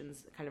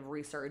adaptations, kind of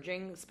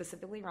resurging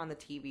specifically around the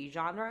TV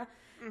genre,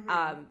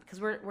 because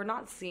we're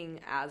not seeing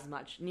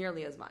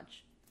nearly as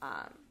much,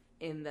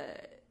 in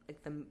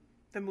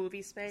the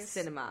movie space,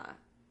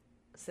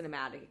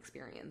 cinematic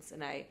experience,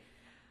 and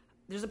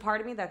there's a part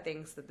of me that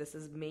thinks that this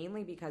is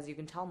mainly because you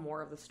can tell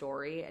more of the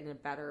story in a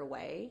better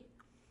way,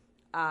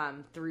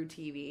 through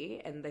TV,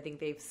 and I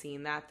think they've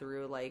seen that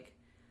through like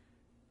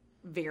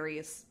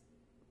various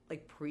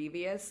like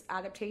previous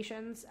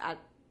adaptations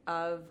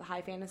of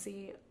high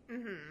fantasy,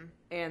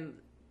 and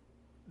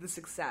the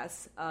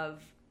success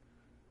of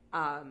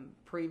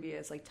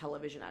previous like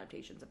television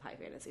adaptations of high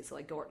fantasy. So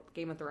like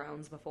Game of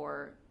Thrones,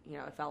 before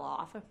it fell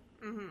off,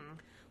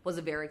 was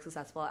a very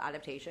successful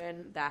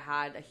adaptation that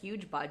had a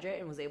huge budget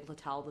and was able to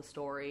tell the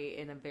story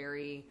in a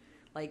very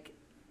like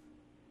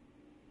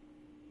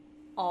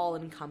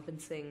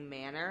all-encompassing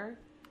manner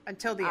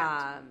until the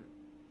end.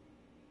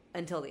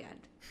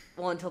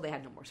 Well, until they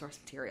had no more source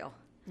material.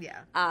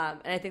 Yeah.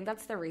 And I think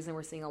that's the reason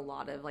we're seeing a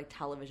lot of like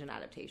television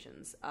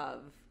adaptations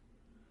of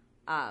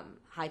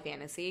high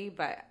fantasy,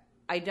 but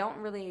I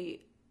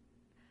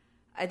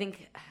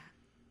think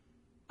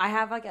I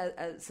have like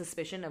a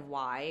suspicion of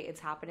why it's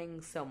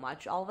happening so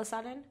much all of a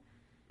sudden.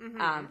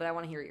 But I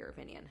want to hear your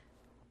opinion.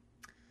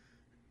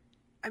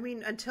 I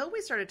mean, until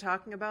we started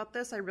talking about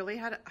this, I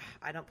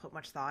don't put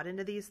much thought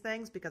into these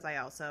things because I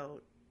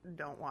also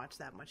don't watch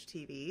that much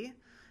TV.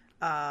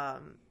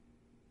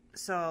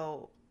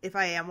 So if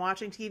I am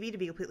watching TV, to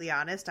be completely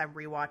honest, I'm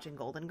rewatching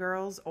Golden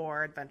Girls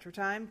or Adventure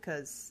Time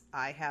because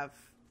I have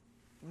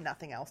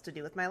nothing else to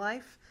do with my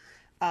life.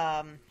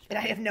 And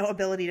I have no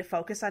ability to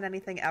focus on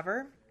anything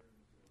ever.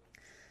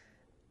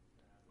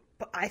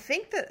 But I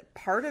think that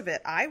part of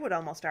it, I would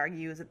almost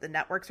argue, is that the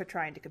networks are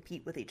trying to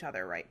compete with each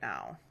other right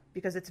now.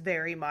 Because it's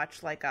very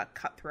much like a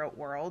cutthroat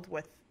world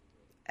with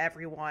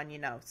everyone,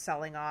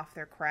 selling off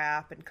their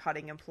crap and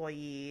cutting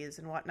employees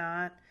and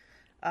whatnot.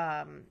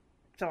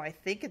 So I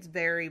think it's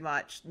very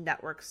much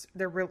networks.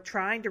 They're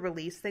trying to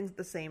release things at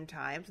the same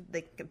time so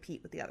they can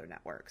compete with the other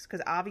networks.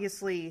 Because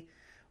obviously,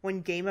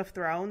 when Game of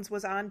Thrones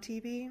was on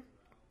TV,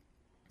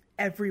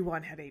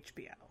 everyone had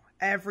HBO.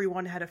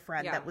 Everyone had a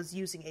friend that was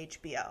using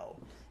HBO.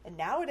 And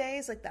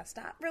nowadays, like, that's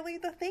not really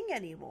the thing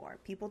anymore.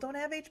 People don't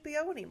have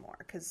HBO anymore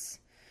because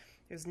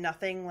there's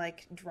nothing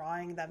like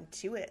drawing them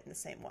to it in the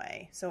same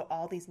way. So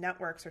all these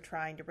networks are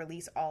trying to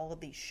release all of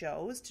these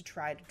shows to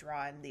try to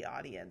draw in the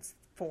audience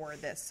for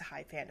this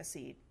high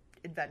fantasy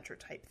adventure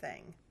type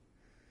thing.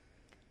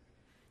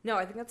 No,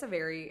 I think that's a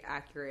very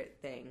accurate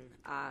thing.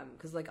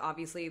 Because like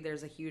obviously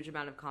there's a huge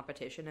amount of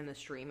competition in the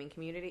streaming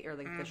community or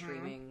like the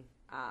streaming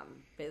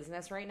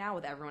business right now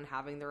with everyone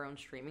having their own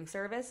streaming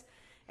service.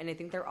 And I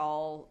think they're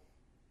all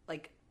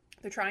like...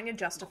 They're trying to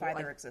justify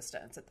their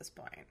existence at this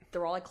point.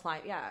 They're all like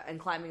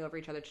climbing over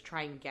each other to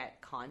try and get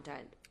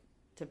content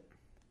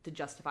to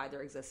justify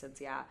their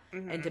existence,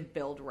 and to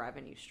build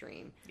revenue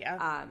stream.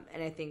 Yeah.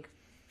 And I think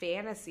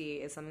fantasy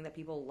is something that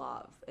people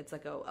love. It's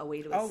like a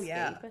way to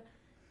escape.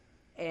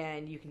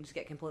 And you can just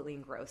get completely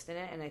engrossed in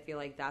it. And I feel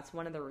like that's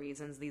one of the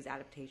reasons these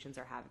adaptations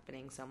are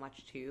happening so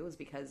much too, is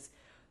because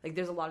like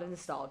there's a lot of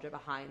nostalgia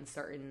behind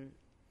certain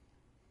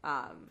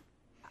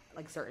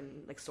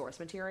source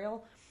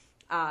material.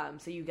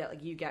 So you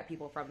get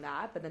people from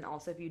that, but then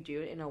also if you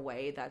do it in a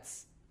way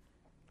that's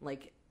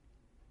like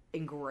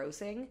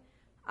engrossing,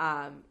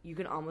 you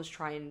can almost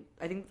try and,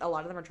 I think a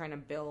lot of them are trying to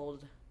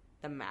build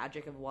the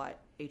magic of what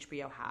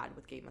HBO had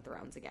with Game of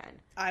Thrones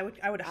again. I would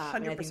 100% I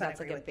think that's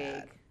agree like a with big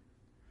that.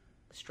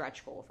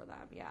 stretch goal for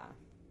them. Yeah.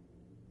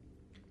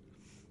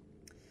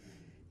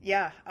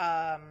 Yeah.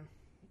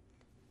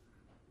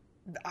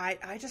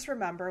 I just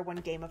remember when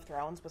Game of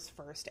Thrones was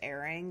first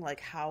airing, like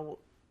how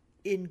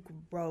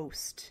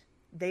engrossed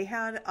they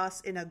had us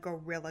in a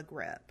gorilla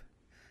grip.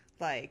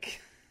 Like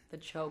the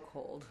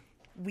chokehold.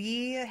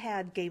 We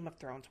had Game of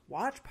Thrones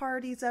watch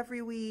parties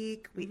every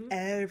week.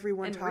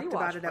 Everyone and talked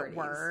about it at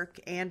work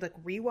and like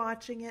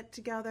rewatching it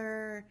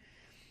together.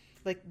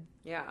 Like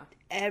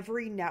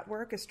every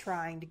network is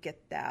trying to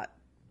get that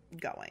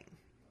going.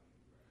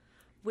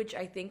 Which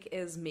I think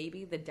is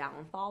maybe the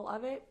downfall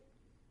of it.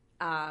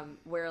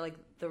 Where like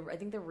I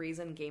think the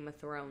reason Game of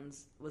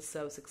Thrones was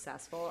so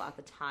successful at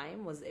the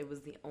time was it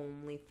was the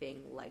only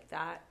thing like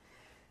that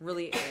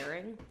really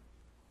airing,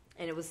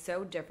 and it was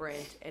so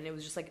different, and it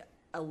was just like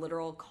a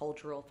literal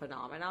cultural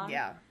phenomenon.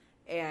 Yeah,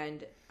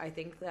 and I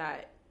think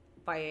that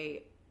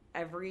by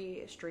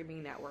every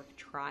streaming network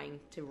trying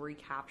to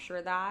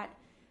recapture that,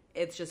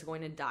 it's just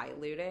going to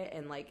dilute it.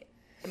 And like,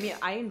 I mean,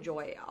 I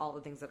enjoy all the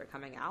things that are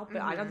coming out,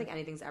 but I don't think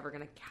anything's ever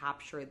going to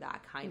capture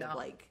that kind of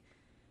like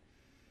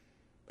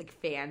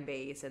fan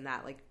base and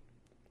that like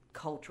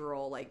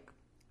cultural like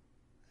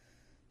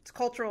it's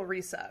cultural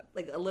reset,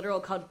 like a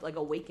literal like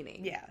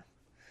awakening.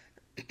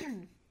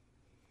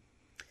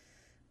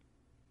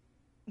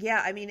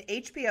 Yeah, I mean,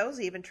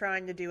 HBO's even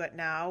trying to do it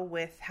now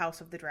with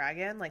House of the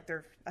Dragon. Like,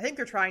 I think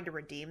they're trying to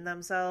redeem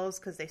themselves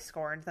because they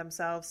scorned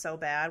themselves so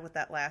bad with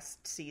that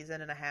last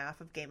season and a half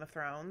of Game of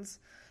Thrones.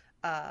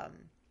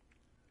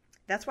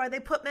 That's why they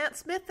put Matt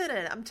Smith in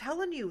it. I'm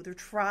telling you, they're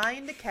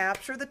trying to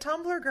capture the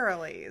Tumblr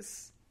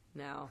girlies.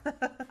 No,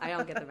 I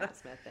don't get the Matt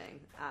Smith thing.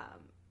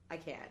 I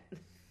can't.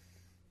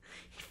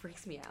 He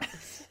freaks me out.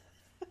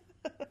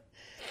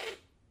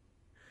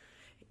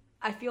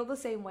 I feel the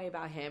same way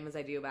about him as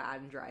I do about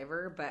Adam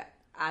Driver, but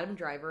Adam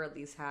Driver at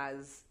least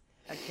has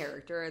a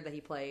character that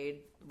he played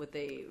with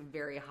a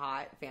very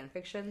hot fan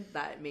fiction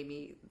that made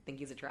me think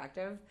he's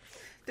attractive.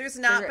 There's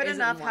not been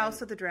enough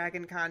House of the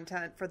Dragon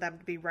content for them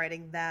to be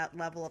writing that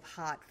level of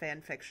hot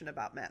fan fiction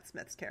about Matt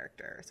Smith's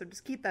character. So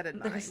just keep that in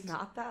mind. There's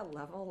not that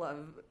level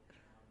of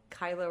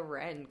Kylo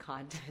Ren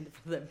content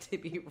for them to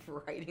be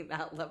writing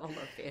that level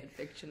of fan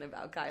fiction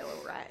about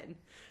Kylo Ren.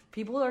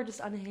 People are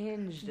just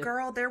unhinged.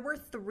 Girl, there were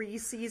 3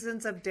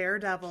 seasons of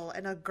Daredevil,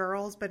 and a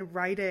girl's been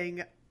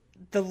writing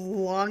the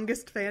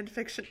longest fan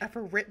fiction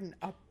ever written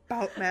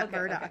about Matt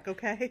Murdock,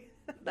 okay?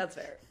 That's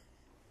fair.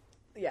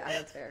 Yeah,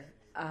 that's fair.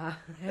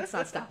 It's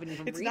not stopping you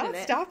from reading it.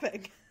 It's not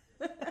stopping.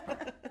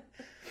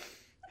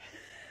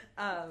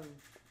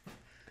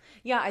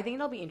 Yeah, I think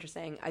it'll be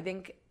interesting. I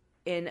think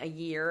in a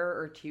year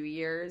or 2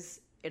 years,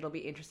 it'll be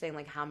interesting,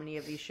 like, how many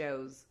of these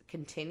shows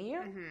continue.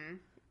 Mm-hmm.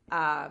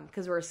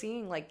 Because we're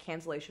seeing, like,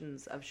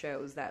 cancellations of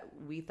shows that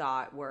we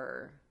thought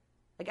were,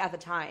 like, at the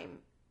time,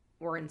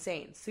 were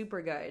insane.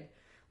 Super good.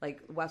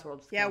 Like,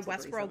 Westworld. Yeah,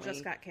 Westworld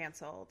just got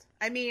canceled.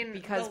 I mean,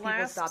 because the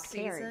last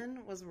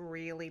season was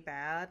really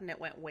bad, and it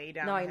went way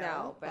downhill. No, I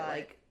know, but,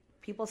 like,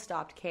 people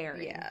stopped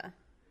caring. Yeah.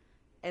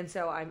 And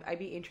so I'd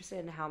be interested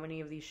in how many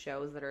of these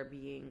shows that are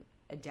being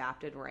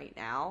adapted right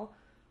now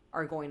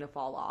are going to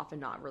fall off and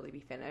not really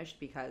be finished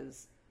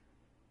because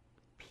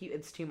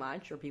it's too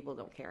much or people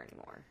don't care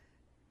anymore.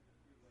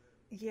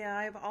 Yeah,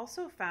 I've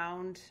also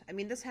found, I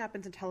mean, this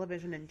happens in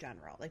television in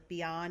general, like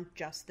beyond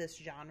just this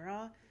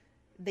genre,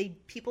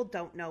 people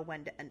don't know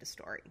when to end a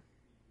story.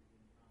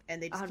 And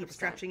they just 100%. Keep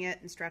stretching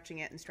it and stretching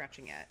it and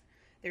stretching it.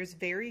 There's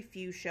very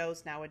few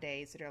shows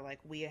nowadays that are like,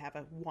 we have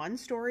one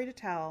story to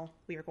tell,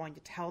 we are going to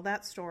tell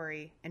that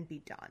story and be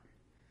done.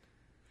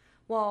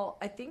 Well,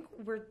 I think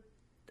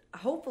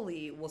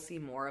hopefully we'll see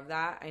more of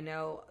that. I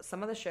know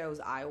some of the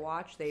shows I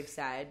watch, they've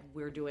said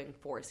we're doing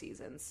 4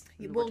 seasons.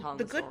 Well,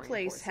 The Good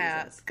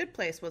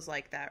Place was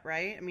like that,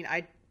 right? I mean,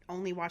 I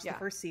only watched the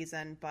first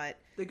season, but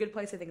The Good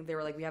Place, I think they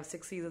were like, we have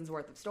 6 seasons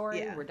worth of story.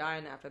 Yeah. We're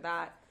done after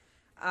that.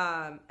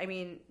 I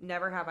mean,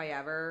 Never Have I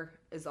Ever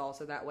is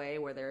also that way,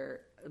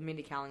 where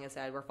Mindy Kaling has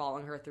said we're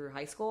following her through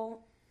high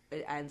school.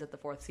 It ends at the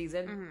 4th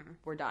season. Mm-hmm.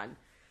 We're done.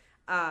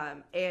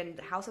 And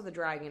House of the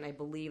Dragon, I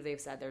believe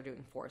they've said they're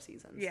doing 4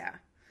 seasons. Yeah.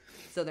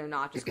 So they're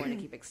not just going to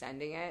keep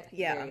extending it.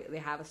 Yeah. They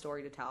have a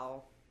story to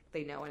tell.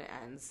 They know when it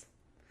ends.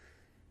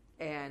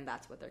 And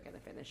that's what they're going to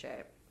finish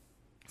it.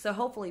 So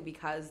hopefully,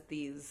 because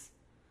these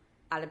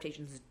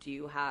adaptations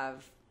do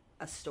have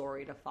a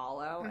story to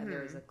follow, mm-hmm. and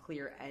there's a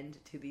clear end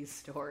to these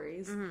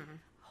stories, mm-hmm.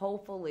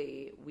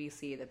 hopefully we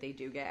see that they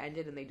do get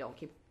ended and they don't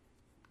keep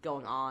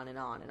going on and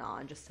on and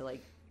on just to,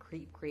 like,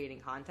 keep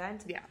creating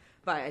content. Yeah.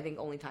 But I think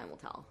only time will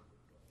tell.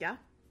 Yeah,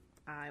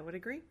 I would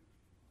agree.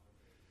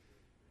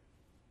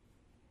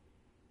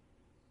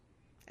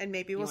 And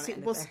maybe we'll see.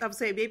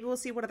 Maybe we'll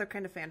see what other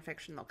kind of fan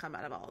fiction they'll come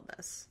out of all of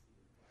this.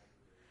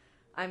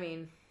 I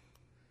mean,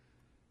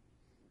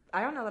 I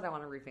don't know that I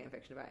want to read fan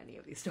fiction about any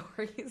of these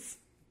stories.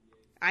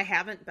 I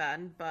haven't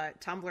been, but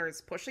Tumblr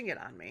is pushing it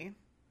on me.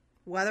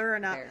 Whether or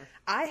not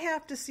I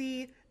have to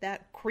see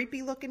that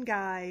creepy looking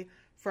guy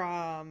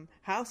from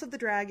House of the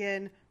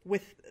Dragon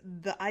with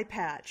the eye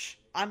patch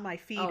on my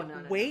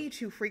feed way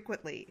too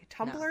frequently.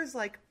 Tumblr's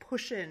like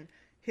pushing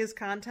his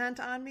content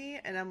on me,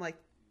 and I'm like,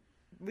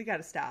 we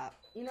gotta stop.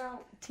 You know,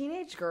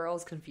 teenage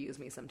girls confuse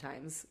me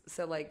sometimes.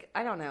 So, like,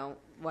 I don't know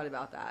what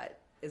about that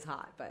is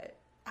hot, but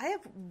I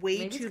have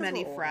way too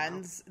many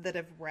friends that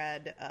have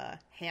read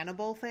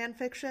Hannibal fan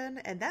fiction,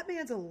 and that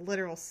man's a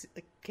literal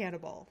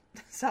cannibal.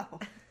 So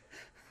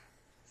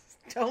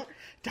don't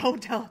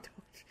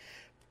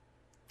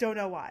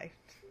know why.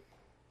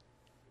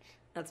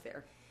 That's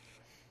fair.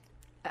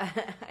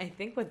 I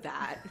think with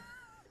that,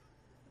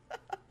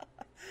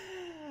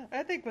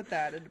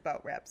 it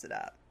about wraps it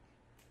up.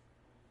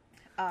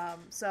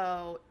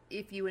 So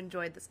if you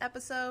enjoyed this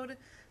episode,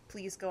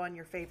 please go on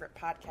your favorite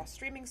podcast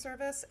streaming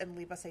service and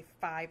leave us a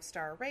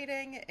 5-star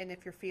rating. And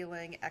if you're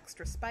feeling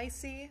extra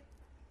spicy,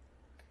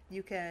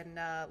 you can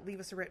leave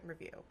us a written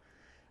review.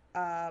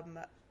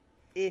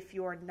 If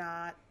you're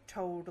not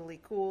totally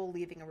cool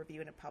leaving a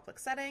review in a public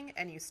setting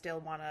and you still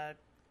want to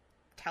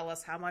tell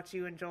us how much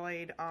you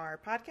enjoyed our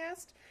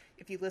podcast,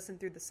 if you listen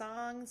through the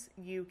songs,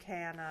 you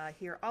can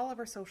hear all of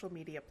our social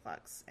media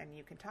plugs and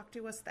you can talk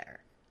to us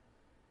there.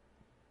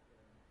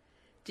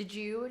 Did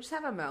you just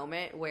have a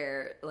moment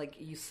where, like,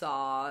 you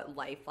saw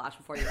light flash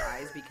before your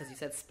eyes because you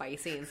said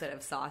spicy instead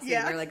of saucy?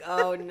 Yeah. And you're like,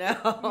 oh, no.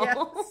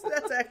 Yes,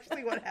 that's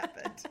actually what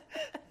happened.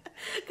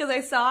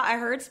 Because I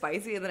heard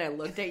spicy, and then I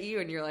looked at you,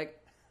 and you're like...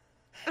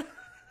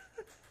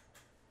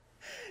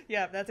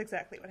 Yeah, that's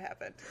exactly what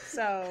happened.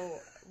 So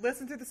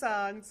listen to the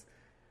songs,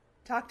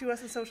 talk to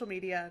us on social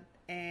media,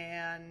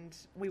 and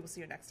we will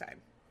see you next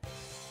time.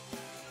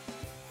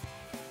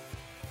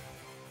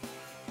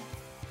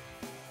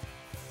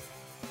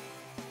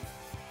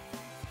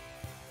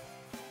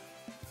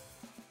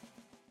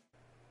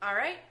 All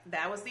right,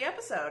 that was the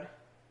episode.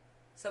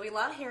 So we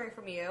love hearing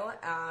from you,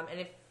 and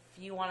if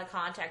you want to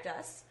contact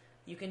us,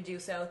 you can do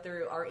so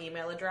through our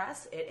email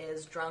address. It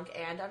is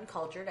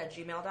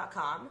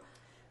drunkanduncultured@gmail.com.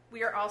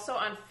 We are also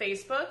on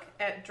Facebook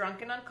at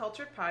Drunk and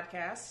Uncultured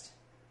Podcast.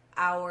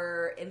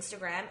 Our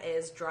Instagram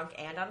is Drunk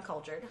and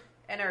Uncultured.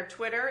 And our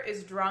Twitter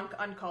is Drunk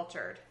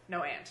Uncultured.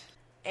 No and.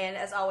 And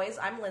as always,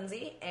 I'm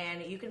Lindsay,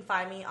 and you can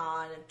find me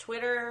on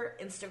Twitter,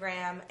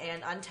 Instagram,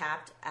 and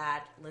Untappd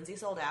at Lindsay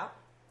Sold Out.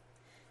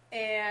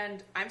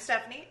 And I'm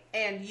Stephanie,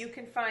 and you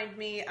can find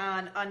me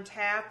on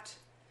Untappd,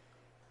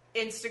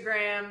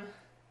 Instagram,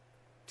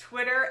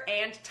 Twitter,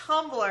 and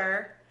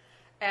Tumblr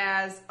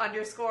as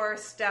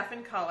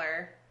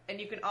 _StephinColor. And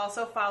you can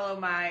also follow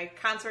my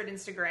concert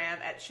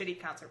Instagram at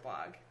Shitty Concert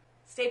Blog.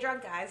 Stay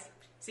drunk, guys.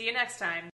 See you next time.